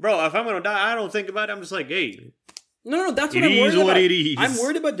 bro, if I'm gonna die, I don't think about it. I'm just like, hey. No, that's what I'm worried about. It is. I'm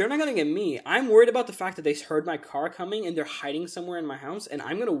worried about they're not going to get me. I'm worried about the fact that they heard my car coming and they're hiding somewhere in my house, and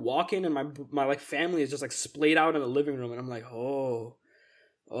I'm going to walk in and my like family is just like splayed out in the living room, and I'm like, oh,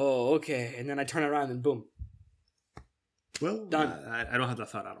 okay. And then I turn around and boom. Well, done. I don't have that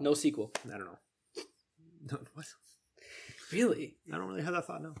thought at all. No sequel. I don't know. What? Really? I don't really have that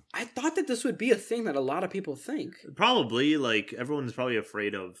thought, no. I thought that this would be a thing that a lot of people think. Probably, like, everyone's probably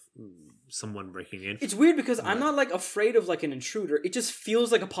afraid of someone breaking in. It's weird because I'm not, like, afraid of, like, an intruder. It just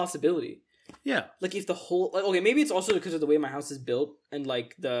feels like a possibility. Yeah. Like, if the whole... Like, okay, maybe it's also because of the way my house is built and,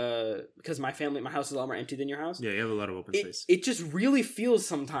 like, because my house is a lot more empty than your house. Yeah, you have a lot of open space. It just really feels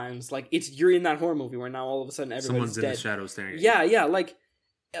sometimes like you're in that horror movie where now all of a sudden everybody's Someone's in dead. the shadows staring at you. Yeah, like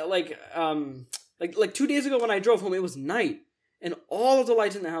 2 days ago when I drove home, it was night and all of the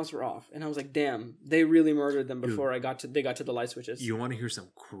lights in the house were off, and I was like, "Damn, they really murdered them before they got to the light switches." You want to hear some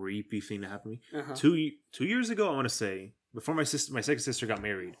creepy thing that happened to me? Uh-huh. 2 years ago, I want to say, before my second sister got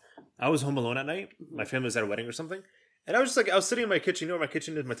married, I was home alone at night. My family was at a wedding or something, and I was sitting in my kitchen. You know where my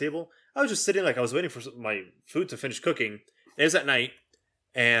kitchen is, my table. I was just sitting, like, I was waiting for my food to finish cooking. It was at night,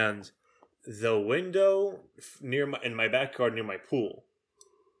 and the window in my backyard near my pool.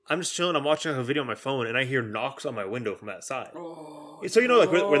 I'm just chilling. I'm watching a video on my phone, and I hear knocks on my window from that side. Oh, so you know,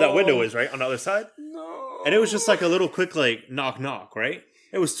 like where that window is, right on the other side. No. And it was just like a little quick, like, knock, knock, right?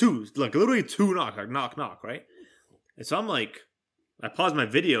 It was two, like literally two knock, like knock, knock, right? And so I'm like, I paused my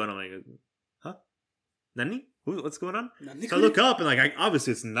video, and I'm like, huh? Nani? What's going on? So I look up, and like,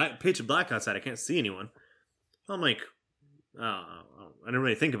 obviously it's pitch black outside. I can't see anyone. So I'm like, I didn't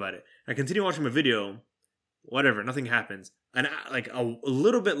really think about it. I continue watching my video. Whatever, nothing happens. And like a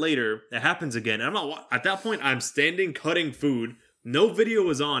little bit later, it happens again. And I'm not at that point. I'm standing cutting food. No video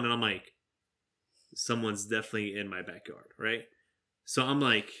was on, and I'm like, someone's definitely in my backyard, right? So I'm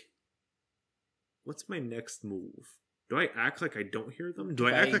like, what's my next move? Do I act like I don't hear them? Do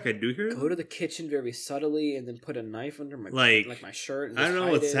I act like I do hear them? Go to the kitchen very subtly and then put a knife under my my shirt. And I don't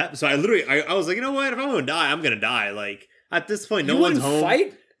know what's happening. So I was like, you know what? If I'm gonna die, I'm gonna die. Like at this point, no one's home.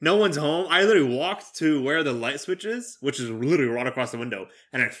 Fight? No one's home. I literally walked to where the light switch is, which is literally right across the window,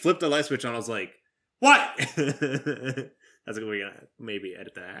 and I flipped the light switch on. I was like, "What?" That's a good way to maybe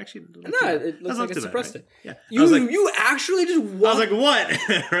edit that. Actually, no, it looks like it suppressed it. Yeah, you actually just walked. I was like,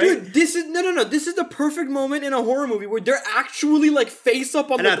 "What?" Right? Dude, this is no. This is the perfect moment in a horror movie where they're actually like face up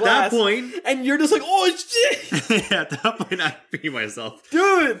on the glass. At that point, and you're just like, "Oh shit!" At that point, I pee myself,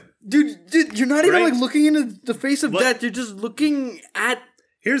 dude, you're not even like looking into the face of death. You're just looking at.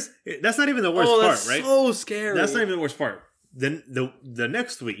 That's not even the worst part, right? So scary. That's not even the worst part. Then the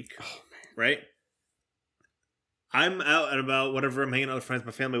next week, right? I'm out and about, whatever. I'm hanging out with friends,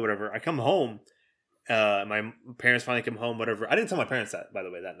 my family, whatever. I come home. My parents finally come home, whatever. I didn't tell my parents that, by the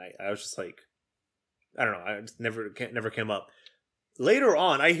way, that night. I was just like, I don't know. I just never came up. Later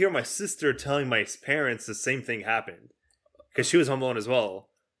on, I hear my sister telling my parents the same thing happened because she was home alone as well.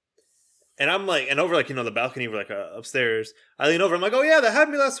 And I'm like, and over like, you know, the balcony, we're like upstairs. I lean over. I'm like, oh yeah, that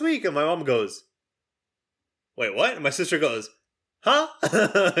happened to me last week. And my mom goes, wait, what? And my sister goes, huh?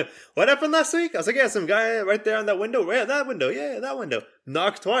 What happened last week? I was like, yeah, some guy right there on that window. Yeah, that window. Yeah, that window.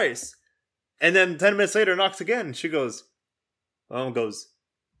 Knocked twice. And then 10 minutes later, knocks again. And she goes, my mom goes,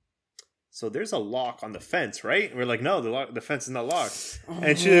 so there's a lock on the fence, right? And we're like, no, the fence is not locked.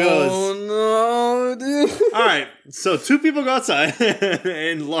 And she goes, oh no, dude. All right, so two people go outside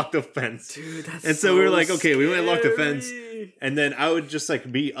and lock the fence. Dude, that's and so we were like, okay, we went and locked the scary. fence. And then I would just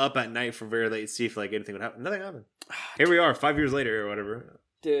like be up at night for very late, see if like anything would happen. Nothing happened. Here we are 5 years later or whatever.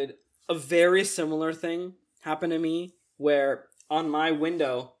 Dude, a very similar thing happened to me where on my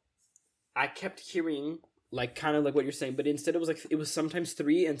window, I kept hearing like kind of like what you're saying, but instead it was sometimes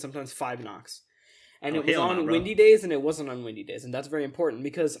 3 and sometimes 5 knocks. And it was on windy days and it wasn't on windy days. And that's very important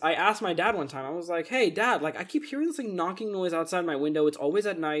because I asked my dad one time, I was like, hey dad, like I keep hearing this like knocking noise outside my window. It's always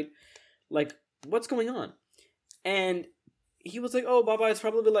at night. Like, what's going on? And he was like, oh, Baba, it's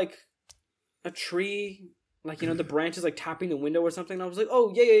probably like a tree. Like, you know, the branch is like tapping the window or something. And I was like,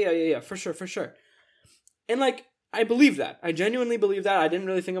 oh, yeah, for sure. And like, I believe that. I genuinely believe that. I didn't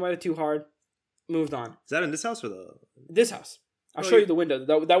really think about it too hard. Moved on. Is that in this house or this house? I'll show you the window.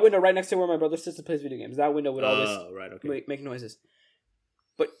 That window right next to where my brother sits and plays video games. That window would always make noises.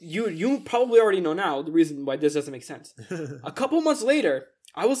 But you probably already know now the reason why this doesn't make sense. A couple months later,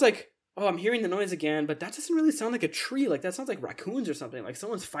 I was like, oh, I'm hearing the noise again, but that doesn't really sound like a tree. Like that sounds like raccoons or something. Like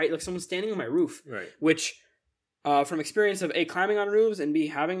someone's standing on my roof. Right. Which, from experience of A, climbing on roofs, and B,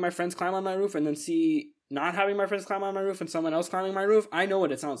 having my friends climb on my roof, and then C, not having my friends climb on my roof and someone else climbing my roof, I know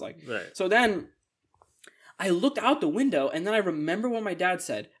what it sounds like. Right. So then I looked out the window, and then I remember what my dad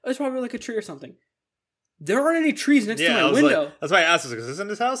said. Oh, it's probably like a tree or something. There aren't any trees next to my window. Like, that's why I asked this, because is this in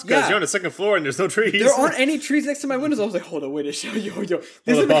this house? Because you're on the second floor and there's no trees. There aren't any trees next to my windows. I was like, hold on, wait a second. Yo.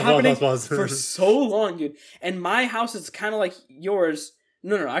 This has been happening for so long, dude. And my house is kind of like yours.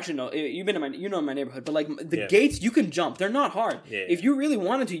 No. Actually, no. You've been in my neighborhood, but like the Yeah. gates, you can jump. They're not hard. Yeah. If you really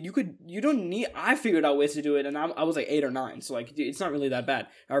wanted to, you could. You don't need. I figured out ways to do it, and I was like 8 or 9, so like it's not really that bad,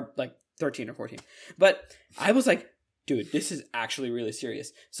 or like 13 or 14. But I was like, dude, this is actually really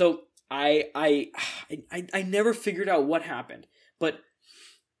serious. So I never figured out what happened, but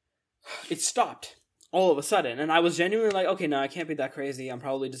it stopped all of a sudden, and I was genuinely like, okay, no, it can't be that crazy. I'm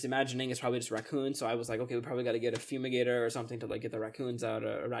probably just imagining it's probably just raccoons. So I was like, okay, we probably got to get a fumigator or something to like get the raccoons out,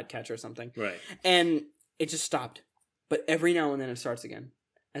 a rat catcher or something. Right. And it just stopped. But every now and then it starts again.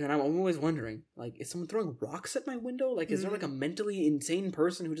 And then I'm always wondering, like, is someone throwing rocks at my window? Like, is there like a mentally insane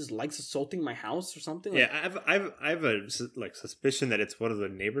person who just likes assaulting my house or something? Like, Yeah, I have a like suspicion that it's one of the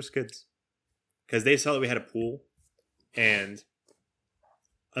neighbors' kids, because they saw that we had a pool, and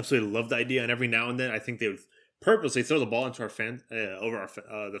absolutely loved the idea. And every now and then, I think they would purposely throw the ball into our fence, over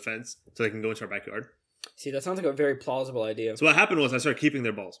the fence, so they can go into our backyard. See, that sounds like a very plausible idea. So what happened was I started keeping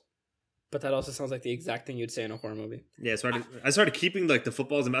their balls. But that also sounds like the exact thing you'd say in a horror movie. Yeah, so I started keeping like the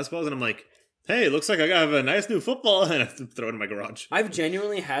footballs and basketballs, and I'm like, hey, it looks like I have a nice new football, and I throw it in my garage. I've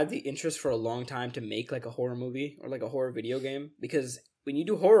genuinely had the interest for a long time to make like a horror movie or like a horror video game, because when you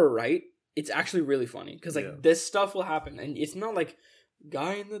do horror right, it's actually really funny, because like this stuff will happen, and it's not like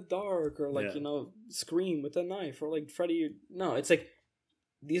guy in the dark or like Scream with a knife or like Freddy. No, it's like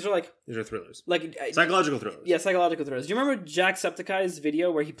these are thrillers, like psychological thrillers. Yeah, psychological thrillers. Do you remember Jacksepticeye's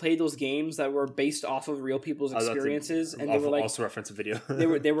video where he played those games that were based off of real people's experiences, and they were like also reference a video.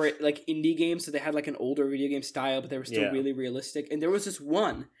 they were like indie games, so they had like an older video game style, but they were still really realistic. And there was this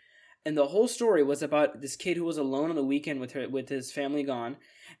one, and the whole story was about this kid who was alone on the weekend with his family gone,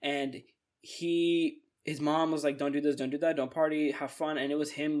 and his mom was like, don't do this, don't do that, don't party, have fun. And it was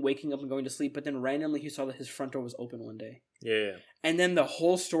him waking up and going to sleep. But then randomly he saw that his front door was open one day. Yeah. And then the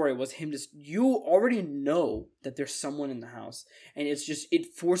whole story was him you already know that there's someone in the house. And it's just,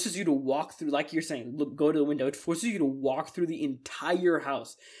 it forces you to walk through, like you're saying, look, go to the window. It forces you to walk through the entire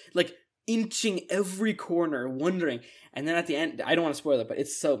house. Like inching every corner, wondering. And then at the end, I don't want to spoil it, but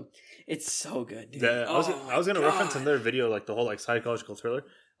it's so good, dude. I was going to reference in their video, like the whole like psychological thriller.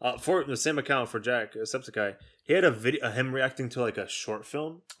 For the same account for Jacksepticeye, he had a video him reacting to like a short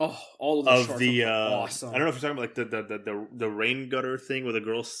film. Oh, all of the short films are awesome. I don't know if you're talking about like the rain gutter thing where the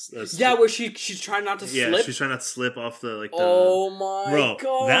girl. Where she's trying not to slip. Yeah, she's trying not to slip off the like. Oh my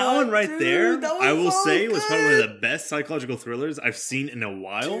god, that one right there, I will say, good. was probably one of the best psychological thrillers I've seen in a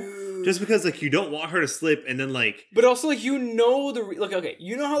while. Dude. Just because like you don't want her to slip, and then like. But also like you know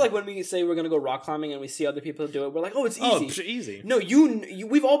you know how like when we say we're gonna go rock climbing and we see other people do it, we're like, oh, it's easy. Oh, easy. No,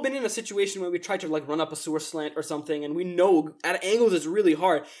 we've all been in a situation where we tried to like run up a sewer slant or something, and we know at angles it's really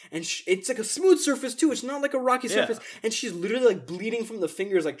hard, and it's like a smooth surface too. It's not like a rocky surface, and she's literally like bleeding from the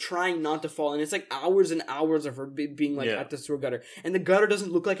fingers, like trying not to fall, and it's like hours and hours of her being like at the sewer gutter, and the gutter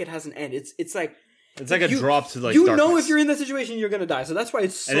doesn't look like it has an end. It's like. It's like a drop to like darkness. Know if you're in that situation, you're gonna die. So that's why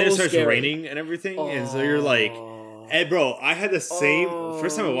it's so scary. And then it starts raining and everything, and so you're like, hey, bro, I had the same,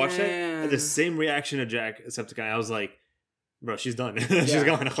 first time I watched it, I had the same reaction to Jacksepticeye. I was like, bro, she's done. She's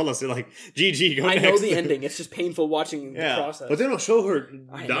gone. Like, GG, go next. I know the ending. It's just painful watching the process. But they don't show her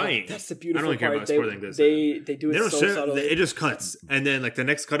dying. That's the beautiful part. I don't care about spoiling this. They do it so subtly. It just cuts. And then, like, the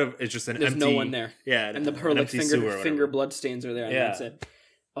next cut of it's just an empty... There's no one there. Yeah. And her, like, finger blood stains are there, and that's it.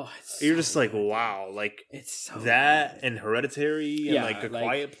 Oh, you're just like, wow, like it's so that and Hereditary and like A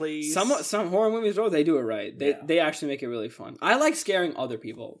Quiet Place. Some horror movies, bro, they do it right. They actually make it really fun. I like scaring other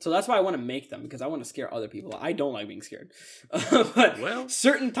people, so that's why I want to make them, because I want to scare other people. I don't like being scared, but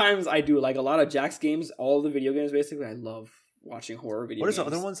certain times I do. Like a lot of Jack's games, all the video games, basically, I love watching horror video games. What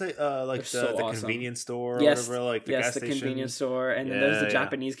is the other ones like the awesome. Convenience store or yes, whatever, like the gas station. Convenience store, and then there's the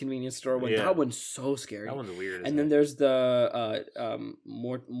Japanese convenience store one. That one's so scary. That one's weird. And then there's the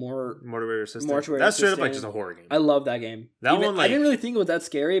Mortuary Assistant. That's straight up like just a horror game. I love that game. That one, like, I didn't really think it was that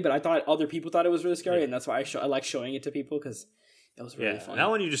scary, but I thought other people thought it was really scary, and that's why I like showing it to people, because it was really fun.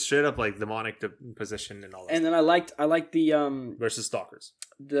 That one you just straight up like demonic position and all that. And then I liked the versus Stalkers.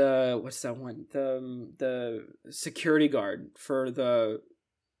 What's that one? The security guard for the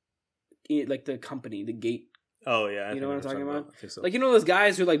company, the gate. Oh yeah, you know what I'm talking about? I think so. Like, you know those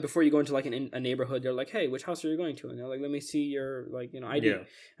guys who, like, before you go into like a neighborhood, they're like, hey, which house are you going to? And they're like, let me see your ID. Yeah.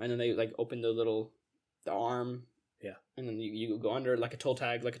 And then they like open the arm. Yeah. And then you go under like a toll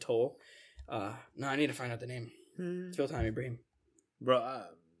tag, like a toll. No, I need to find out the name. It's real time, Ibrahim. Bro,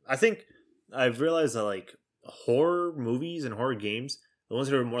 I think I've realized that like horror movies and horror games, the ones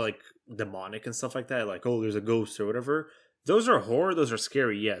that are more like demonic and stuff like that, like, oh, there's a ghost or whatever, those are horror, those are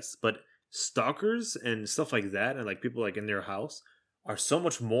scary, yes, but stalkers and stuff like that, and like people like in their house, are so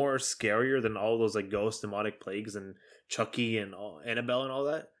much more scarier than all those like ghost, demonic plagues and Chucky and Annabelle and all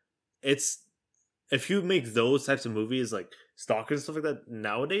that. It's if you make those types of movies like Stalker and stuff like that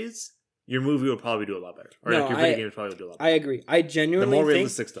nowadays, your movie will probably do a lot better. Or No, like your video game will probably do a lot better. I agree. I The genuinely more think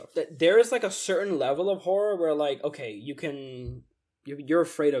realistic stuff. that there is like a certain level of horror where like, okay, you're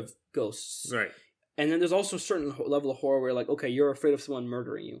afraid of ghosts. Right. And then there's also a certain level of horror where like, okay, you're afraid of someone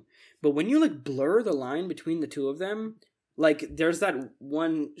murdering you. But when you like blur the line between the two of them, like there's that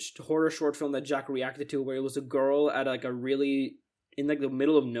one horror short film that Jack reacted to where it was a girl at like a really in like the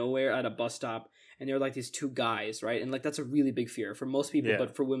middle of nowhere at a bus stop, and there were like these two guys, right? And like that's a really big fear for most people, Yeah.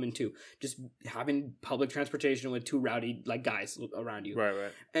 but for women too. Just having public transportation with two rowdy like guys around you.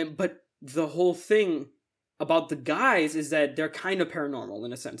 Right. But the whole thing about the guys is that they're kind of paranormal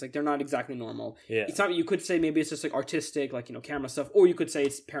in a sense. Like they're not exactly normal. Yeah. It's not, you could say maybe it's just like artistic, like, camera stuff, or you could say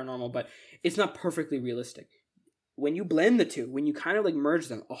it's paranormal, but it's not perfectly realistic. When you blend the two, when you kind of like merge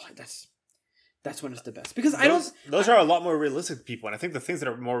them, that's when it's the best. Because those are a lot more realistic people, and I think the things that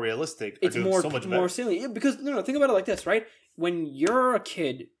are more realistic are doing so much better. More salient. Yeah, because think about it like this, right? When you're a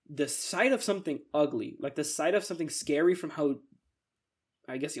kid, the sight of something ugly, like the sight of something scary from how,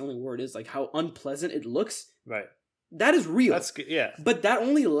 I guess the only word is like how unpleasant it looks. Right. That is real. Yeah. But that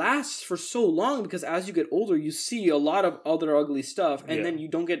only lasts for so long because as you get older, you see a lot of other ugly stuff, and then you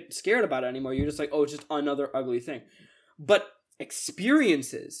don't get scared about it anymore. You're just like, oh, it's just another ugly thing. But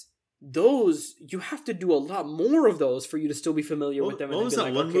experiences, those, you have to do a lot more of those for you to still be familiar with them. What and was be that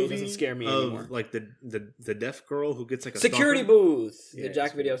like, one okay, movie it doesn't scare me of anymore. like the deaf girl who gets like a Security stalker? Booth. Yeah, the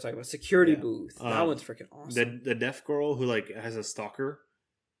Jack video I was talking about. Security Yeah. Booth. That one's freaking awesome. The deaf girl who like has a stalker.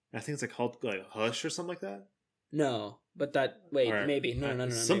 I think it's like called like Hush or something like that. No, but that Or, maybe no,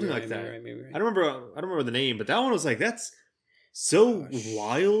 something maybe like that. Maybe right. I don't remember the name, but that one was like that's so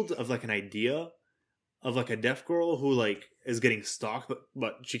wild of like an idea of like a deaf girl who like is getting stalked,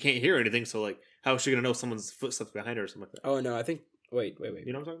 but she can't hear anything. So like, how is she gonna know someone's footsteps behind her or something like that? Oh no, I think. Wait.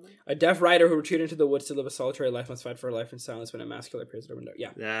 You know what I'm talking about? A deaf rider who retreated into the woods to live a solitary life must fight for her life in silence when a mass killer appears at her window.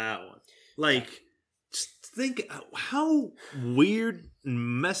 Yeah, that one. Like, just think how weird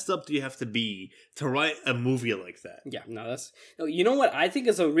and messed up do you have to be to write a movie like that? yeah. No, that's no. You know what I think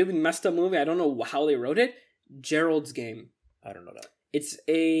is a really messed up movie. I don't know how they wrote it. Gerald's Game. I don't know that. It's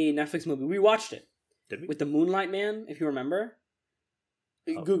a Netflix movie. We watched it. Did we? With the Moonlight Man, if you remember.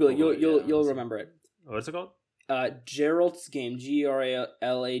 Oh, Google it. You'll yeah, remember it. What's it called? Gerald's Game.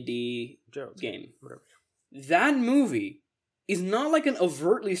 GRALAD Gerald's Game. Whatever. That movie is not like an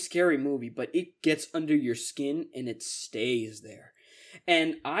overtly scary movie, but it gets under your skin and it stays there.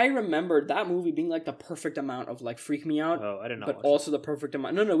 And I remember that movie being like the perfect amount of like freak me out. Oh, I didn't know. But also the perfect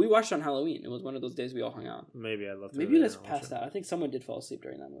amount. No, we watched it on Halloween. It was one of those days we all hung out. Maybe I loved it. Maybe you guys passed out. I think someone did fall asleep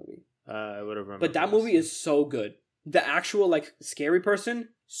during that movie. I would have remembered. But that movie is so good. The actual like scary person,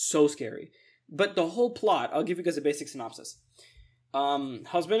 so scary. But the whole plot, I'll give you guys a basic synopsis.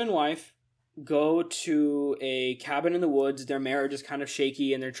 Husband and wife go to a cabin in the woods. Their marriage is kind of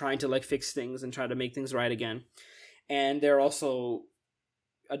shaky and they're trying to like fix things and try to make things right again. And they're also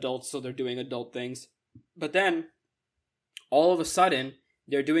adults, so they're doing adult things. But then all of a sudden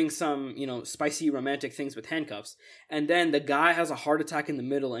they're doing some, spicy romantic things with handcuffs. And then the guy has a heart attack in the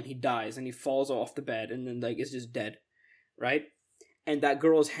middle and he dies and he falls off the bed and then like is just dead. Right? And that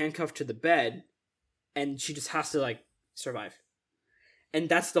girl is handcuffed to the bed and she just has to like survive. And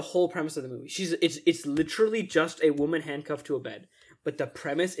that's the whole premise of the movie. It's literally just a woman handcuffed to a bed. But the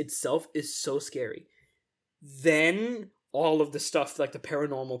premise itself is so scary. Then all of the stuff, like the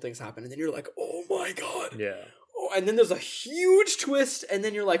paranormal things happen. And then you're like, oh my god. Yeah. Oh, and then there's a huge twist. And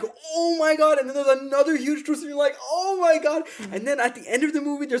then you're like, oh my god. And then there's another huge twist. And you're like, oh my god. And then at the end of the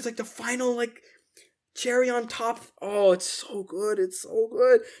movie, there's like the final like cherry on top. Oh, it's so good. It's so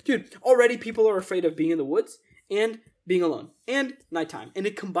good. Dude, already people are afraid of being in the woods and being alone and nighttime. And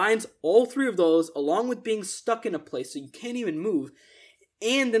it combines all three of those along with being stuck in a place so you can't even move.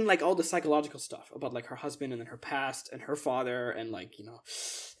 And then like all the psychological stuff about like her husband and then her past and her father and like,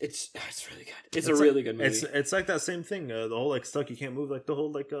 it's really good. It's a really good movie. It's like that same thing. The whole like stuck you can't move, like the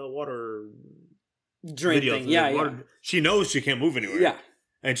whole like water drink video thing. Yeah, water. yeah. She knows she can't move anywhere. Yeah.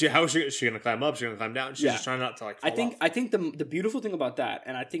 And how is she gonna climb up? She's gonna climb down. She's just trying not to like fall off. I think the beautiful thing about that,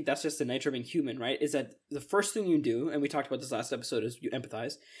 and I think that's just the nature of being human, right? Is that the first thing you do, and we talked about this last episode, is you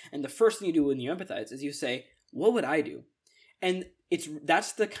empathize. And the first thing you do when you empathize is you say, what would I do? And it's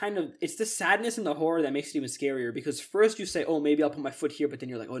the sadness and the horror that makes it even scarier, because first you say, oh, maybe I'll put my foot here, but then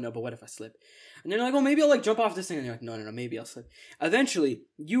you're like, oh no, but what if I slip? And then you're like, oh, maybe I'll like jump off this thing, and you're like, no, maybe I'll slip. Eventually,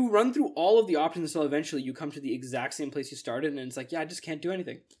 you run through all of the options until eventually you come to the exact same place you started, and it's like, yeah, I just can't do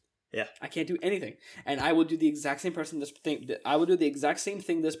anything. Yeah, I can't do anything, and I will do the exact same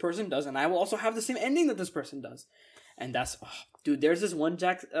thing this person does, and I will also have the same ending that this person does. And that's dude. There's this one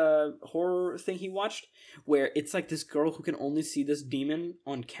Jack horror thing he watched where it's like this girl who can only see this demon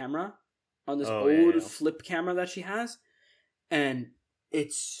on camera, on this old flip camera that she has, and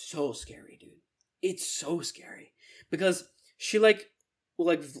it's so scary, dude. It's so scary because she like will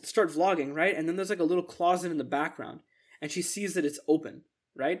like start vlogging, right? And then there's like a little closet in the background, and she sees that it's open,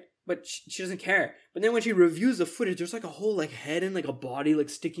 right? But she doesn't care. But then when she reviews the footage, there's like a whole like head and like a body like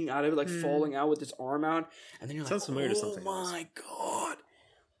sticking out of it, like falling out with this arm out. And then you're like, familiar to something my else. God.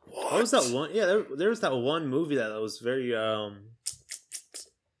 What? What was that one? Yeah, there was that one movie that was very... it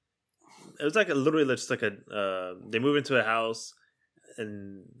was like literally just like a... they move into a house,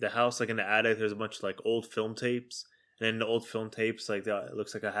 and the house, like in the attic, there's a bunch of like old film tapes. And in the old film tapes, like it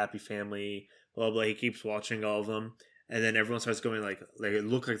looks like a happy family, blah, blah. He keeps watching all of them. And then everyone starts going like it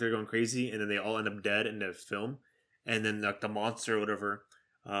looks like they're going crazy, and then they all end up dead in the film. And then like the monster or whatever,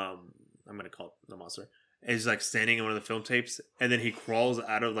 I'm gonna call it the monster, is like standing in one of the film tapes, and then he crawls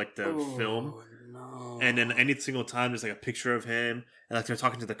out of like the film. No. And then any single time there's like a picture of him, and like they're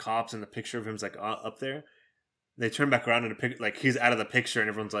talking to the cops, and the picture of him's like up there. They turn back around and like he's out of the picture, and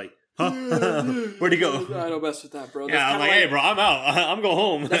everyone's like, huh? Where'd he go? I know best with that, bro. Yeah, I'm like, hey, bro, I'm out. I'm going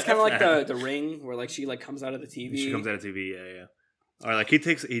home. That's kind of like the Ring, where like she like comes out of the TV. She comes out of TV, yeah. Or like he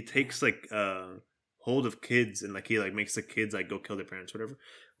takes like hold of kids, and like he like makes the kids like go kill their parents, whatever.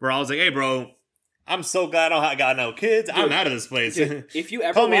 Where I was like, hey, bro, I'm so glad I got no kids. Dude, I'm out of this place. Dude, if you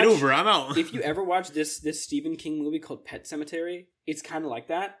ever call me an Uber, I'm out. If you ever watch this Stephen King movie called Pet Sematary, it's kind of like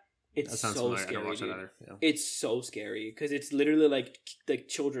that. It's so familiar. scary. Dude. Yeah. It's so scary because it's literally like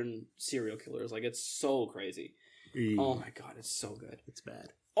children serial killers. Like it's so crazy. Oh my God, it's so good. It's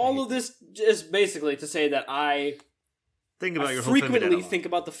bad. All of this is basically to say that I frequently think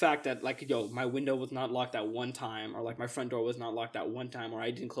about the fact that like my window was not locked at one time, or like my front door was not locked at one time, or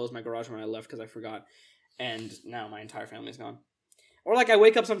I didn't close my garage when I left because I forgot, and now my entire family's gone. Or like I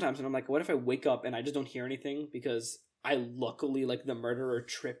wake up sometimes and I'm like, what if I wake up and I just don't hear anything because I luckily, like, the murderer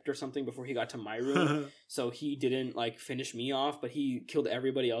tripped or something before he got to my room. So he didn't, like, finish me off, but he killed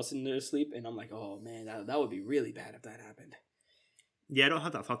everybody else in their sleep. And I'm like, oh, man, that would be really bad if that happened. Yeah, I don't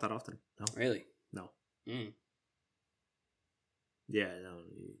have that thought that often. No. Really? No. Mm. Yeah, no.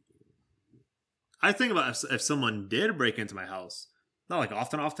 I think about if someone did break into my house. Not, like,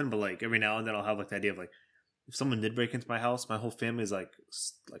 often, but, like, every now and then I'll have, like, the idea of, like, if someone did break into my house, my whole family is like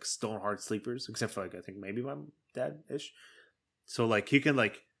stone hard sleepers, except for like I think maybe my dad ish. So like he can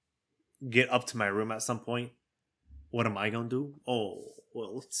like get up to my room at some point. What am I gonna do? Oh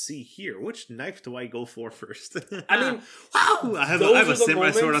well, let's see here. Which knife do I go for first? I mean, wow! I have a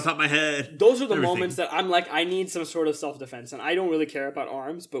samurai sword on top of my head. Those are the moments that I'm like, I need some sort of self defense, and I don't really care about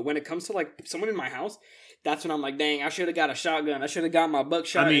arms. But when it comes to like someone in my house, that's when I'm like, dang, I should have got a shotgun. I should have got my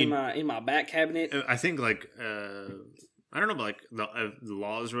buckshot in my back cabinet. I think like I don't know about like the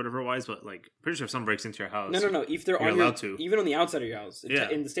laws or whatever wise, but like pretty sure if someone breaks into your house, no. If they're on allowed to, even on the outside of your house,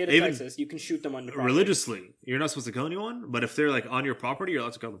 in the state of Texas, you can shoot them on the property. Religiously, you're not supposed to kill anyone, but if they're like on your property, you're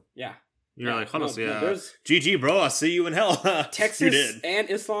allowed to kill them. Yeah. You're like, GG, bro. I'll see you in hell. Texas and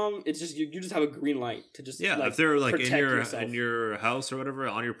Islam, it's just you just have a green light to just if they're like in your house or whatever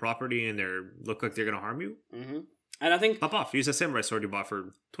on your property and they look like they're gonna harm you. Mm-hmm. And I think pop off. Use a samurai sword you bought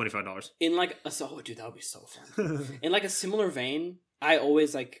for $25. In like dude, that would be so fun. In like a similar vein, I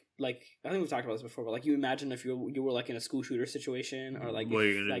always like I think we've talked about this before, but like you imagine if you were like in a school shooter situation or like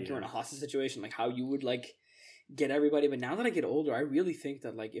you're in a hostage situation, like how you would like get everybody. But now that I get older, I really think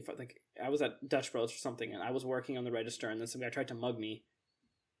that like if like I was at Dutch Bros or something and I was working on the register and then some guy tried to mug me,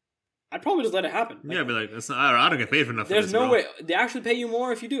 I'd probably just let it happen. Like, be like, that's not, I don't get paid for enough. There's no way they actually pay you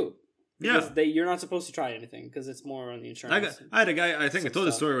more if you do. Because you're not supposed to try anything because it's more on the insurance. I had a guy. I think I told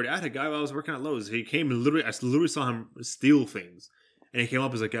the story already. I had a guy while I was working at Lowe's. He came and I literally saw him steal things, and he came up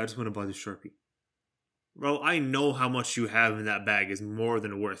and was like, "I just want to buy this Sharpie." Bro, I know how much you have in that bag is more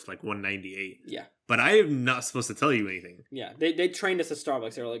than worth like $198. Yeah. But I am not supposed to tell you anything. Yeah. They trained us at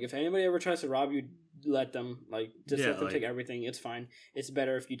Starbucks. They were like, if anybody ever tries to rob you, let them. Like, just let them take everything. It's fine. It's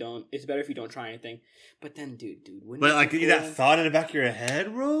better if you don't. It's better if you don't try anything. But then, dude. But like that thought in the back of your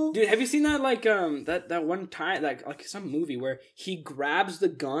head, bro? Dude, have you seen that like that one time like some movie where he grabs the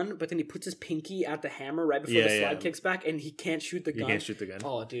gun, but then he puts his pinky at the hammer right before the slide kicks back, and he can't shoot the gun. He can't shoot the gun.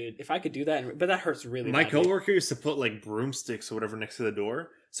 Oh, dude, if I could do that, but that hurts really. My coworker used to put like broomsticks or whatever next to the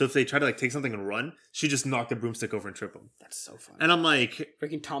door. So if they try to like take something and run, she just knocked the broomstick over and trip them. That's so funny. And I'm like,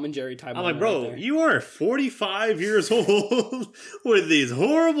 freaking Tom and Jerry type. I'm like, bro, you are 45 years old with these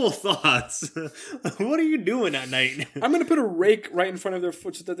horrible thoughts. What are you doing at night? I'm gonna put a rake right in front of their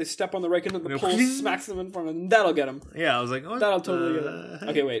foot so that they step on the rake and then the pole smacks them in front of them. That'll get them. Yeah, I was like, that'll totally get them.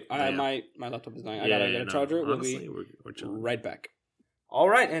 Okay, wait. My laptop is dying. I gotta get a charger. Honestly, we're chilling. Right back. All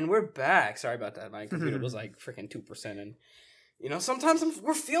right, and we're back. Sorry about that. My computer was like freaking 2%, and you know sometimes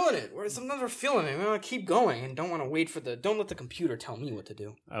we're feeling it. Sometimes we're feeling it. We want to keep going and don't want to wait for the. Don't let the computer tell me what to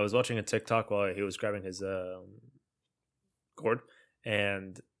do. I was watching a TikTok while he was grabbing his cord,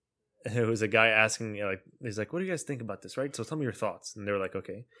 and it was a guy asking, like, he's like, "What do you guys think about this?" Right? So tell me your thoughts. And they were like,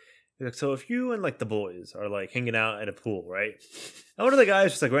 "Okay." Like, so if you and like the boys are like hanging out at a pool, right? And one of the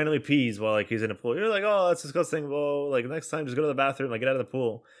guys just like randomly pees while like he's in a pool. You're like, oh, that's disgusting. Well, like next time just go to the bathroom, like get out of the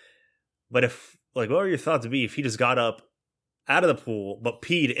pool. But if like, what would your thoughts be if he just got up out of the pool but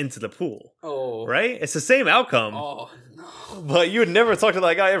peed into the pool? Oh, right? It's the same outcome. Oh no! But you would never talk to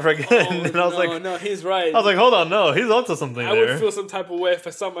that guy ever again. Oh, and I was like, no, he's right. I was like, hold on, no, he's onto something. I would feel some type of way if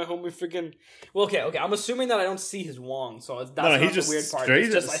I saw my homie freaking. Well, okay. I'm assuming that I don't see his wong, so that's not the weird part.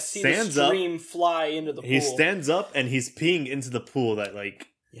 It's just I see the stream fly into the pool. He stands up and he's peeing into the pool that like.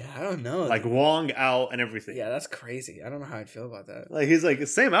 Yeah, I don't know. Like wong out and everything. Yeah, that's crazy. I don't know how I'd feel about that. Like he's like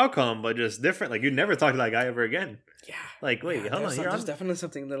same outcome, but just different. Like you'd never talk to that guy ever again. Yeah. Like wait, hold on. There's definitely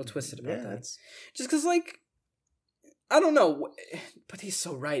something a little twisted about that. Just because, like, I don't know, but he's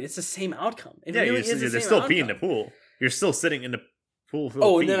so right. It's the same outcome. It really is the they're same still outcome. peeing in the pool. You're still sitting in the pool.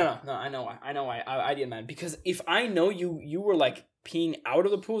 No. I know. I didn't mind because if I know you were like peeing out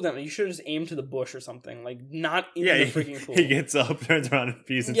of the pool, then you should have just aimed to the bush or something, like not in the freaking pool. He gets up, turns around, and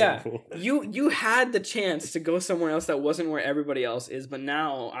pees into the pool. You had the chance to go somewhere else that wasn't where everybody else is, but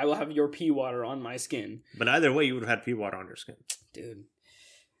now I will have your pee water on my skin. But either way, you would have had pee water on your skin, dude.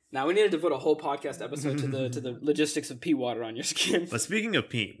 Now we need to devote a whole podcast episode to the logistics of pee water on your skin. But speaking of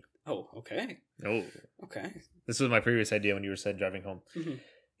peeing, okay. This was my previous idea when you were said driving home. Mm-hmm.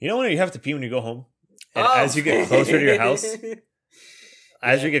 You know when you have to pee when you go home, and as you get closer to your house.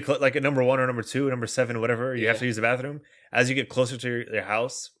 As you get like at number 1 or number 2, number 7, whatever, you have to use the bathroom. As you get closer to your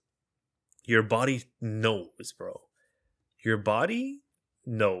house, your body knows, bro. Your body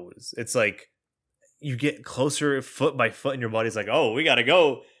knows. It's like you get closer foot by foot, and your body's like, "Oh, we gotta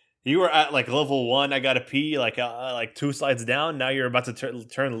go." You were at like level 1. I gotta pee. Like 2 slides down. Now you're about to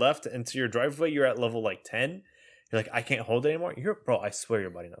turn left into your driveway. You're at level like 10. You're like, I can't hold it anymore. Bro. I swear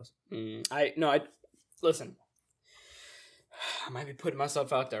your body knows. I listen. I might be putting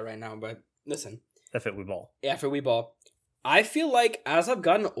myself out there right now, but listen. F it, we ball. Yeah, for we ball. I feel like as I've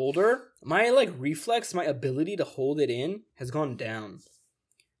gotten older, my like reflex, my ability to hold it in has gone down.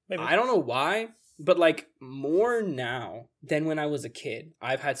 Maybe. I don't know why, but like more now than when I was a kid.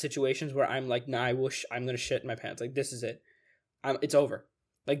 I've had situations where I'm like, nah, I'm gonna shit in my pants. Like this is it. It's over.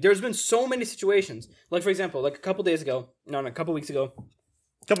 Like there's been so many situations. Like for example, like a couple weeks ago. I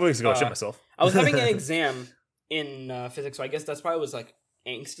shit myself. I was having an exam in physics, so I guess that's probably was like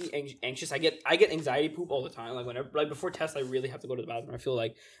anxious. I get anxiety poop all the time. Like whenever, like before tests, I really have to go to the bathroom. I feel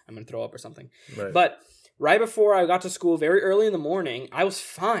like I'm gonna throw up or something. Right. But right before I got to school, very early in the morning, I was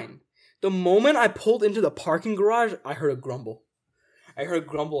fine. The moment I pulled into the parking garage, I heard a grumble.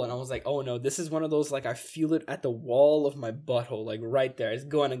 And I was like, oh no, this is one of those, like I feel it at the wall of my butthole, like right there. It's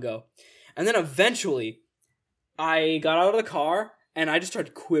going to go. And then eventually, I got out of the car. And I just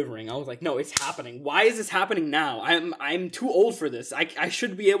started quivering. I was like, no, it's happening. Why is this happening now? I'm too old for this. I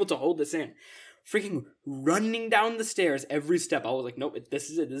should be able to hold this in. Freaking running down the stairs every step. I was like, nope, this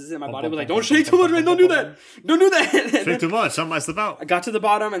is it. My body was like, don't shake too much, man. Don't do that. Shake too much. Something might slip out. I got to the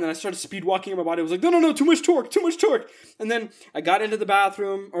bottom and then I started speed walking and my body was like, no, too much torque. And then I got into the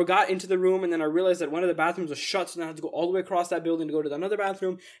bathroom or got into the room and then I realized that one of the bathrooms was shut. So then I had to go all the way across that building to go to another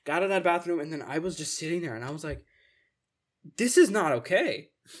bathroom. Got to that bathroom and then I was just sitting there and I was like, this is not okay.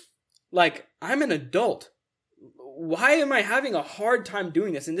 Like, I'm an adult. Why am I having a hard time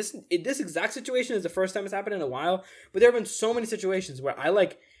doing this? And this exact situation is the first time it's happened in a while. But there have been so many situations where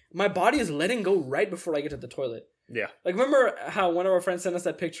my body is letting go right before I get to the toilet. Yeah. Like, remember how one of our friends sent us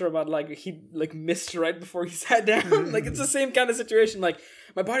that picture about, like, he, like, missed right before he sat down? Like, it's the same kind of situation. Like,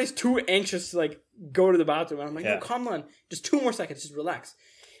 my body's too anxious to, like, go to the bathroom. And I'm like, no, calm down. Just 2 more seconds. Just relax.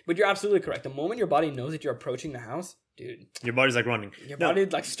 But you're absolutely correct. The moment your body knows that you're approaching the house, dude, your body's like running. Your body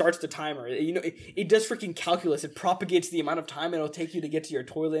like starts the timer. You know, it does freaking calculus. It propagates the amount of time it'll take you to get to your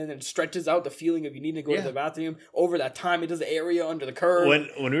toilet, and it stretches out the feeling of you need to go to the bathroom over that time. It does the area under the curve. When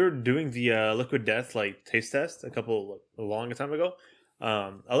we were doing the Liquid Death like taste test a long time ago,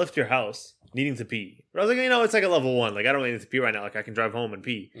 I left your house needing to pee. But I was like, it's like a level 1. Like, I don't need to pee right now. Like, I can drive home and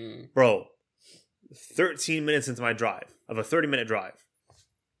pee. Bro, 13 minutes into my drive, of a 30-minute drive,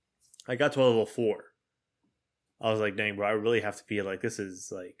 I got to a level 4. I was like, dang, bro, I really have to pee. Like, this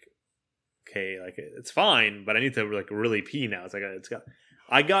is, like, okay, like, it's fine, but I need to, like, really pee now. It's like,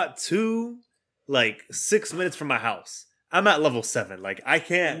 I got to, like, 6 minutes from my house. I'm at level 7. Like, I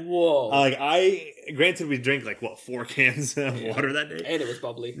can't. Whoa. Like, granted, we drank, like, 4 cans of water that day? And it was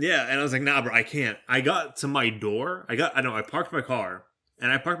bubbly. Yeah, and I was like, nah, bro, I can't. I got to my door. I parked my car,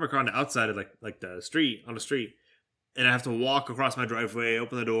 and I parked my car on the outside of, like the street, on the street, and I have to walk across my driveway,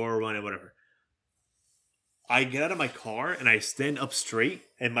 open the door, run it, whatever. I get out of my car, and I stand up straight,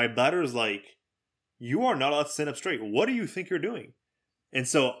 and my bladder is like, you are not allowed to stand up straight. What do you think you're doing? And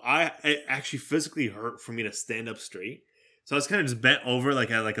so it actually physically hurt for me to stand up straight. So I was kind of just bent over like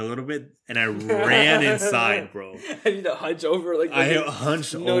a little bit, and I ran inside, bro. I need to hunch over like I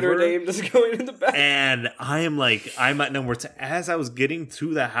hunched Notre over, Dame just going in the back. and I'm at number 10. As I was getting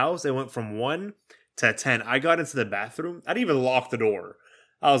to the house, it went from 1 to 10. I got into the bathroom. I didn't even lock the door.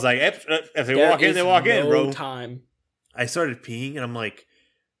 I was like, if they walk in, they walk in, bro. Time. I started peeing, and I'm like,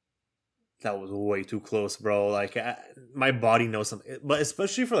 that was way too close, bro. Like, my body knows something. But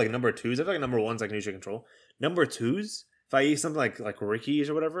especially for, like, number 2s. I feel like number 1s I can usually control. Number 2s, if I eat something like Ricky's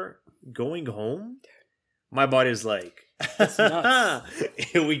or whatever, going home, my body's like, That's nuts.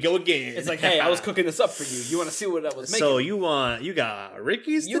 Here we go again. It's like, hey, I was cooking this up for you. You want to see what I was making? So you got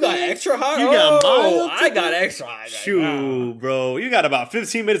Ricky's You today? got extra hot? You got mild I today? got extra hot. Shoo, bro. You got about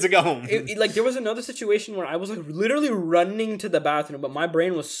 15 minutes to go home. Like, there was another situation where I was, like, literally running to the bathroom, but my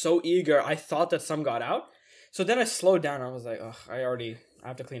brain was so eager, I thought that some got out. So then I slowed down, and I was like, ugh, I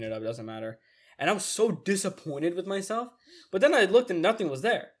have to clean it up. It doesn't matter. And I was so disappointed with myself. But then I looked, and nothing was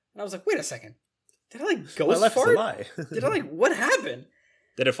there. And I was like, wait a second. Did I, like, ghost fart? Did I, like, what happened?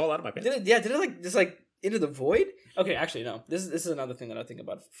 Did it fall out of my pants? Did it, like, just, like, into the void? Okay, actually, no. This is another thing that I think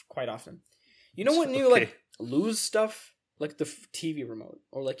about quite often. You know when you, like, lose stuff? Like the TV remote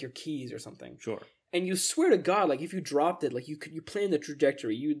or, like, your keys or something. Sure. And you swear to God, like, if you dropped it, like, you planned the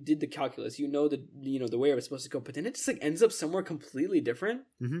trajectory, you did the calculus, the way it was supposed to go, but then it just, like, ends up somewhere completely different.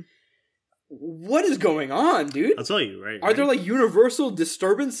 Mm-hmm. What is going on, dude? I'll tell you, right? Are there, like, universal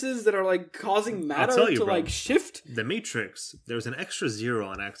disturbances that are, like, causing matter to, bro, like, shift? The Matrix, there was an extra 0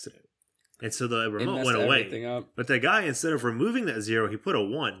 on accident. And so the remote went away. But the guy, instead of removing that 0, he put a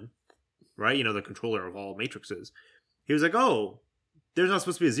 1, right? The controller of all Matrixes. He was like, oh, there's not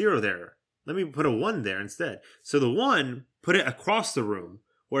supposed to be a 0 there. Let me put a 1 there instead. So the 1, put it across the room,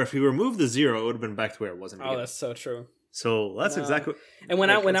 where if he removed the 0, it would have been back to where it wasn't. Oh, that's so true. So that's exactly. And when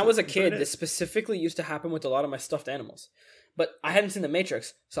I was a kid, this specifically used to happen with a lot of my stuffed animals. But I hadn't seen The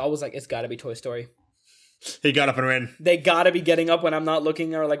Matrix, so I was like, it's got to be Toy Story. He got up and ran. They got to be getting up when I'm not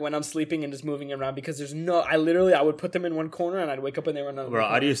looking, or like when I'm sleeping and just moving around, because there's no. I would put them in one corner and I'd wake up and they were in another. Bro,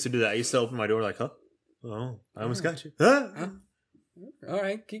 I used to do that. I used to open my door like, huh? Oh, I almost got you. Huh? All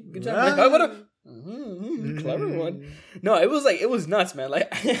right, good job. Like, what a clever one. No, it was nuts, man. Like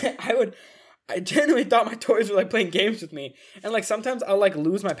I genuinely thought my toys were like playing games with me, and like sometimes I'll like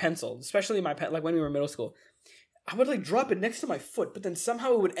lose my pencil, especially my pen. Like when we were in middle school, I would like drop it next to my foot, but then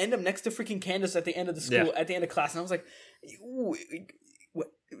somehow it would end up next to freaking Candace at the end of the school, at the end of class, and I was like,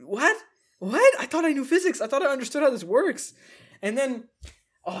 what? I thought I knew physics. I thought I understood how this works, and then.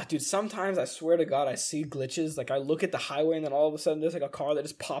 Oh, dude, sometimes I swear to God I see glitches. Like, I look at the highway and then all of a sudden there's, like, a car that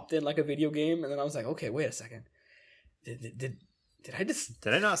just popped in like a video game. And then I was like, okay, wait a second. Did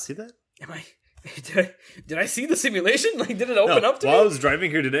I not see that? Did I see the simulation? Like, did it open up to me? While I was driving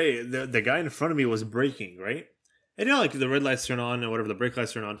here today, the guy in front of me was braking, right? And like, the red lights turn on and whatever, the brake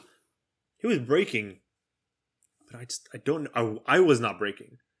lights turn on. He was braking. But I was not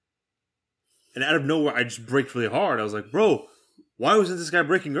braking. And out of nowhere, I just braked really hard. I was like, bro, why wasn't this guy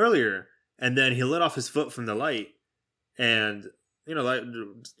braking earlier? And then he let off his foot from the light, and light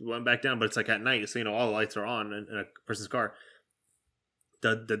went back down. But it's like at night, so all the lights are on in a person's car.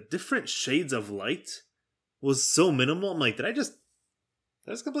 The different shades of light was so minimal. I'm like, did I just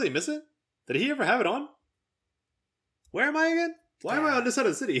completely miss it? Did he ever have it on? Where am I again? Why am I on this side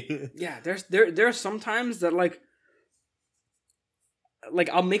of the city? Yeah, there are some times that like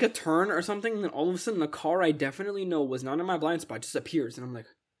I'll make a turn or something, and then all of a sudden the car I definitely know was not in my blind spot just appears, and I'm like,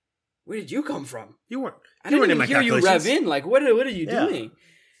 where did you come from? You weren't. I didn't even hear you rev in. Like, what are you doing?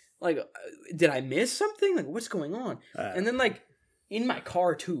 Like, did I miss something? Like, what's going on? And then like in my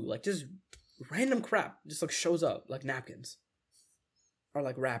car too, like just random crap just like shows up, like napkins or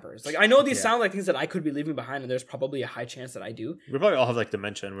like wrappers. Like I know these sound like things that I could be leaving behind, and there's probably a high chance that I do. We probably all have like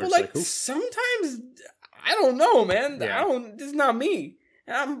dementia, and we're but just like sometimes I don't know, man. Yeah. This is not me.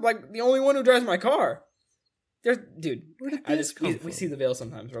 And I'm like the only one who drives my car. Dude, Where did I this just come we from? see the veil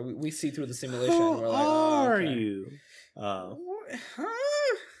sometimes, bro. We see through the simulation. Who And we're like, oh, are okay. you? Huh?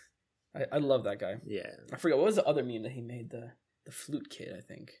 I love that guy. Yeah. I forget what was the other meme that he made. The flute kid, I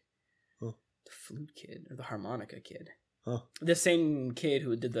think. Huh. The flute kid or the harmonica kid. Huh. The same kid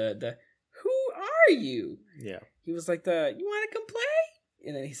who did the who are you? Yeah. He was like you want to come play?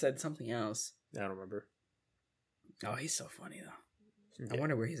 And then he said something else. I don't remember. Oh, he's so funny though. Yeah. I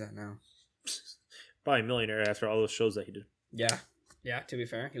wonder where he's at now. Probably a millionaire after all those shows that he did. Yeah. Yeah, to be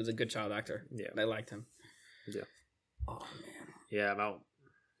fair, he was a good child actor. Yeah. I liked him. Yeah. Oh man. Yeah, about.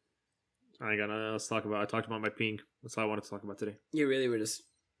 I talked about my peeing. That's all I wanted to talk about today. You really were just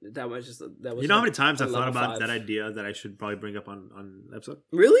that was You know how many times I've thought level about 5. that idea that I should probably bring up on episode?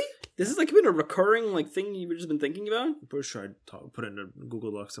 Really? This has like been a recurring like thing you've just been thinking about? I'm pretty sure I'd put it in a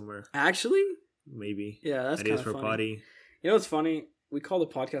Google Doc somewhere. Actually? Maybe. Yeah, that's kind Ideas of for funny. potty. You know what's funny? We call the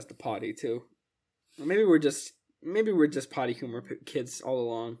podcast the potty too. Or maybe we're just potty humor kids all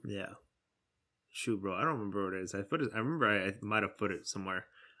along. Yeah. Shoot, bro. I don't remember what it is. I remember I might have put it somewhere.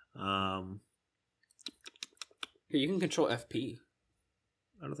 Here, you can control FP.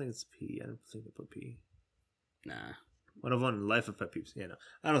 I don't think it's P. I don't think I put P. Nah. 101 Life of Pet Peeves. Yeah, no.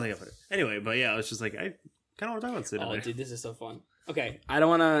 I don't think I put it. Anyway, but yeah, I was just like, I kind of want to talk about this. Oh, dude, this is so fun. Okay, I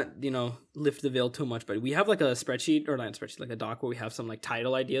don't want to, lift the veil too much, but we have like a spreadsheet, or not a spreadsheet, like a doc where we have some like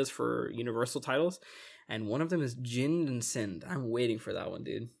title ideas for universal titles, and one of them is Jinned and Sinned. I'm waiting for that one,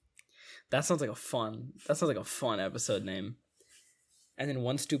 dude. That sounds like a fun episode name. And then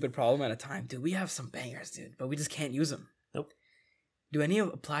One Stupid Problem at a Time. Dude, we have some bangers, dude, but we just can't use them. Nope. Do any of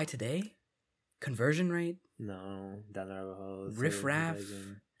apply today? Conversion rate? No. Down the rabbit hole. Riff Raff?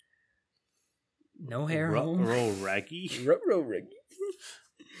 No hair home? Roll Raggy? Ruh-roh Riggy.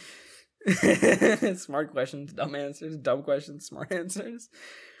 Smart questions, dumb answers, dumb questions, smart answers.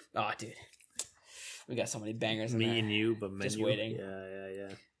 Oh, dude. We got so many bangers in Me there. and you, but menu. Just waiting.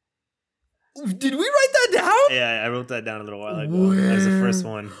 Yeah. Did we write that down? Yeah, I wrote that down a little while ago. That was the first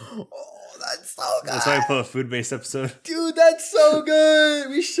one. Oh, that's so good. That's why I put a food-based episode. Dude, that's so good.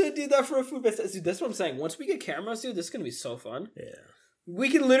 We should do that for a food based. Dude, that's what I'm saying. Once we get cameras, dude, this is going to be so fun. Yeah. We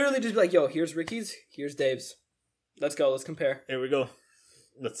can literally just be like, yo, here's Ricky's, here's Dave's. Let's go. Let's compare. Here we go.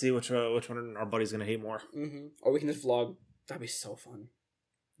 Let's see which one our buddy's gonna hate more. Mm-hmm. Or we can just vlog. That'd be so fun.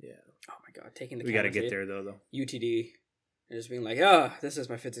 Yeah. Oh my god, taking the We camera gotta get to there though. UTD and just being like, this is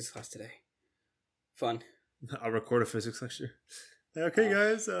my physics class today. Fun. I'll record a physics lecture. Okay,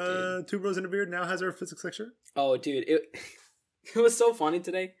 guys. dude. Two Bros in a Beard now has our physics lecture. Oh, dude, it was so funny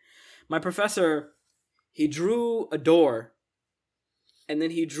today. My professor, he drew a door, and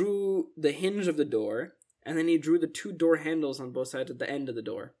then he drew the hinge of the door, and then he drew the 2 door handles on both sides at the end of the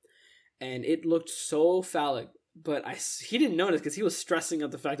door, and it looked so phallic. But he didn't notice because he was stressing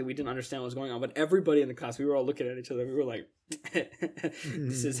out the fact that we didn't understand what was going on. But everybody in the class, we were all looking at each other. We were like,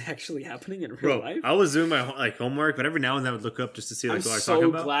 "This is actually happening in real life." I was doing my homework, but every now and then I would look up just to see I'm what I was talking so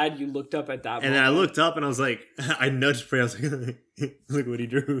about. glad you looked up at that And moment. then I looked up and I was like, I nudged Priya. I was like, look what he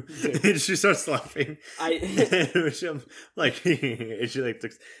drew. And she starts laughing. I'm like, she's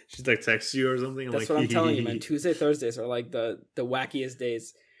like texts you or something. I'm That's like, what I'm telling you, man. Tuesday, Thursdays are like the wackiest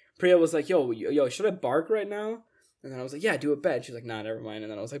days. Priya was like, yo, should I bark right now? And then I was like, yeah, do a bet. She's like, nah, never mind.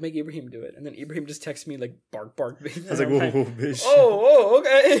 And then I was like, make Ibrahim do it. And then Ibrahim just texted me like, bark. I was like, whoa, bitch. Oh,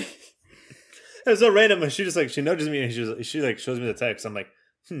 okay. It was so random. She nudges me and she like shows me the text. I'm like,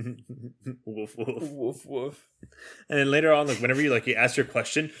 woof woof. Woof, woof. And then later on, like whenever you ask your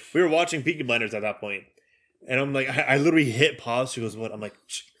question, we were watching Peaky Blinders at that point, and I'm like, I literally hit pause. She goes, what? I'm like,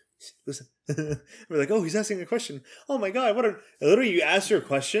 shh, listen. We're like, oh, he's asking a question. Oh my god, what? Literally, you ask your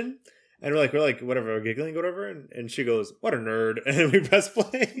question. And we're like, whatever, we're giggling, whatever. And she goes, what a nerd. And we press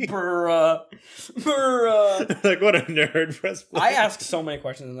play. Bruh. Like, what a nerd, press play. I asked so many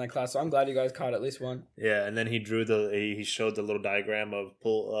questions in that class, so I'm glad you guys caught at least one. Yeah, and then he showed the little diagram of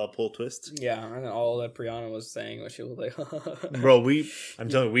pull twist. Yeah, and then all that Priyana was saying, she was like, Bro, I'm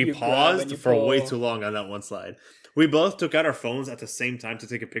telling you, we you grab paused and you for way pull. too long on that one slide. We both took out our phones at the same time to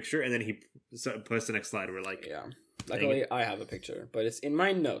take a picture, and then he put us the next slide. We're like, yeah. Luckily, I have a picture, but it's in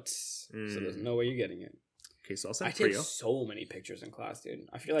my notes, so there's no way you're getting it. okay, so I'll I send take Priya. so many pictures in class, dude.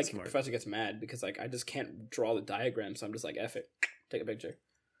 I feel like Smart. the professor gets mad because I just can't draw the diagram, so I'm just like, F it, take a picture.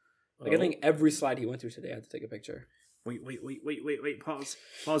 I think every slide he went through today, I had to take a picture. Wait,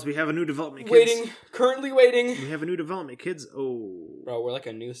 pause. We have a new development, kids. Currently waiting. We have a new development, kids. Oh. Bro, we're like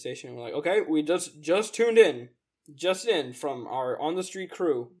a news station. We're like, okay, we just tuned in. Just in from our on the street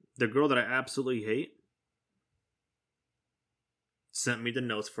crew. The girl that I absolutely hate sent me the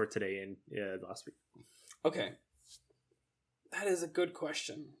notes for today and last week. Okay. That is a good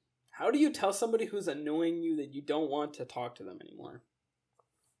question. How do you tell somebody who's annoying you that you don't want to talk to them anymore?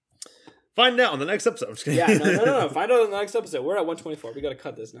 Find out on the next episode. I'm just kidding. Yeah, no. Find out on the next episode. We're at 124. We got to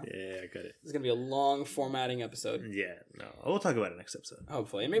cut this now. Yeah, I got it. It's going to be a long formatting episode. Yeah, no. We'll talk about it next episode.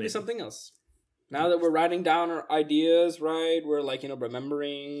 Hopefully. And maybe something else. Now that we're writing down our ideas, right? We're like,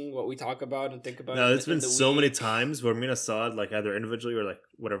 remembering what we talk about and think about. No, it's been so many times where me and Assad, like either individually or like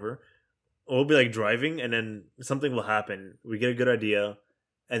whatever, we'll be like driving and then something will happen. We get a good idea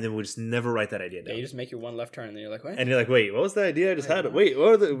and then we just never write that idea down. Yeah, you just make your one left turn and then you're like, wait. And you're like, wait, what was the idea I just had? Wait,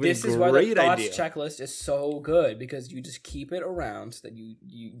 what was the This is why the thoughts checklist is so good because you just keep it around so that you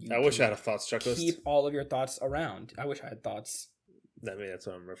I wish I had a thoughts checklist. Keep all of your thoughts around. I wish I had thoughts. I mean, that's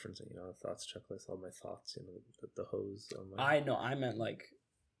what I'm referencing, thoughts checklist, all my thoughts, the hose on my... I know, I meant like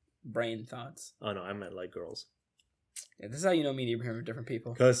brain thoughts. Oh no, I meant like girls. Yeah, this is how you know me and Ibrahim are different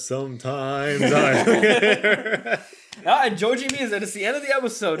people. Because sometimes I... And Joji means that it's the end of the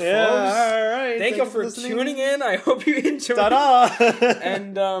episode, folks. All right. Thank you for tuning in. I hope you enjoyed. Ta-da!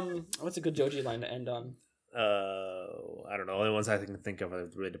 And what's a good Joji line to end on? I don't know. Only ones I can think of are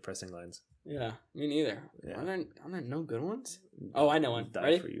really depressing lines. Yeah, me neither. Yeah. Are there no good ones? Oh, I know one.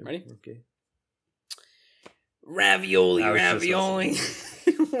 Ready? For you. Ready? Okay. Ravioli.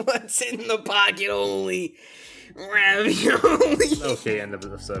 What's in the pocket only? Ravioli. Okay, end of the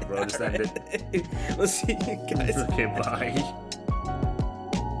episode, bro. Just end it. We'll see you guys. Okay, bye.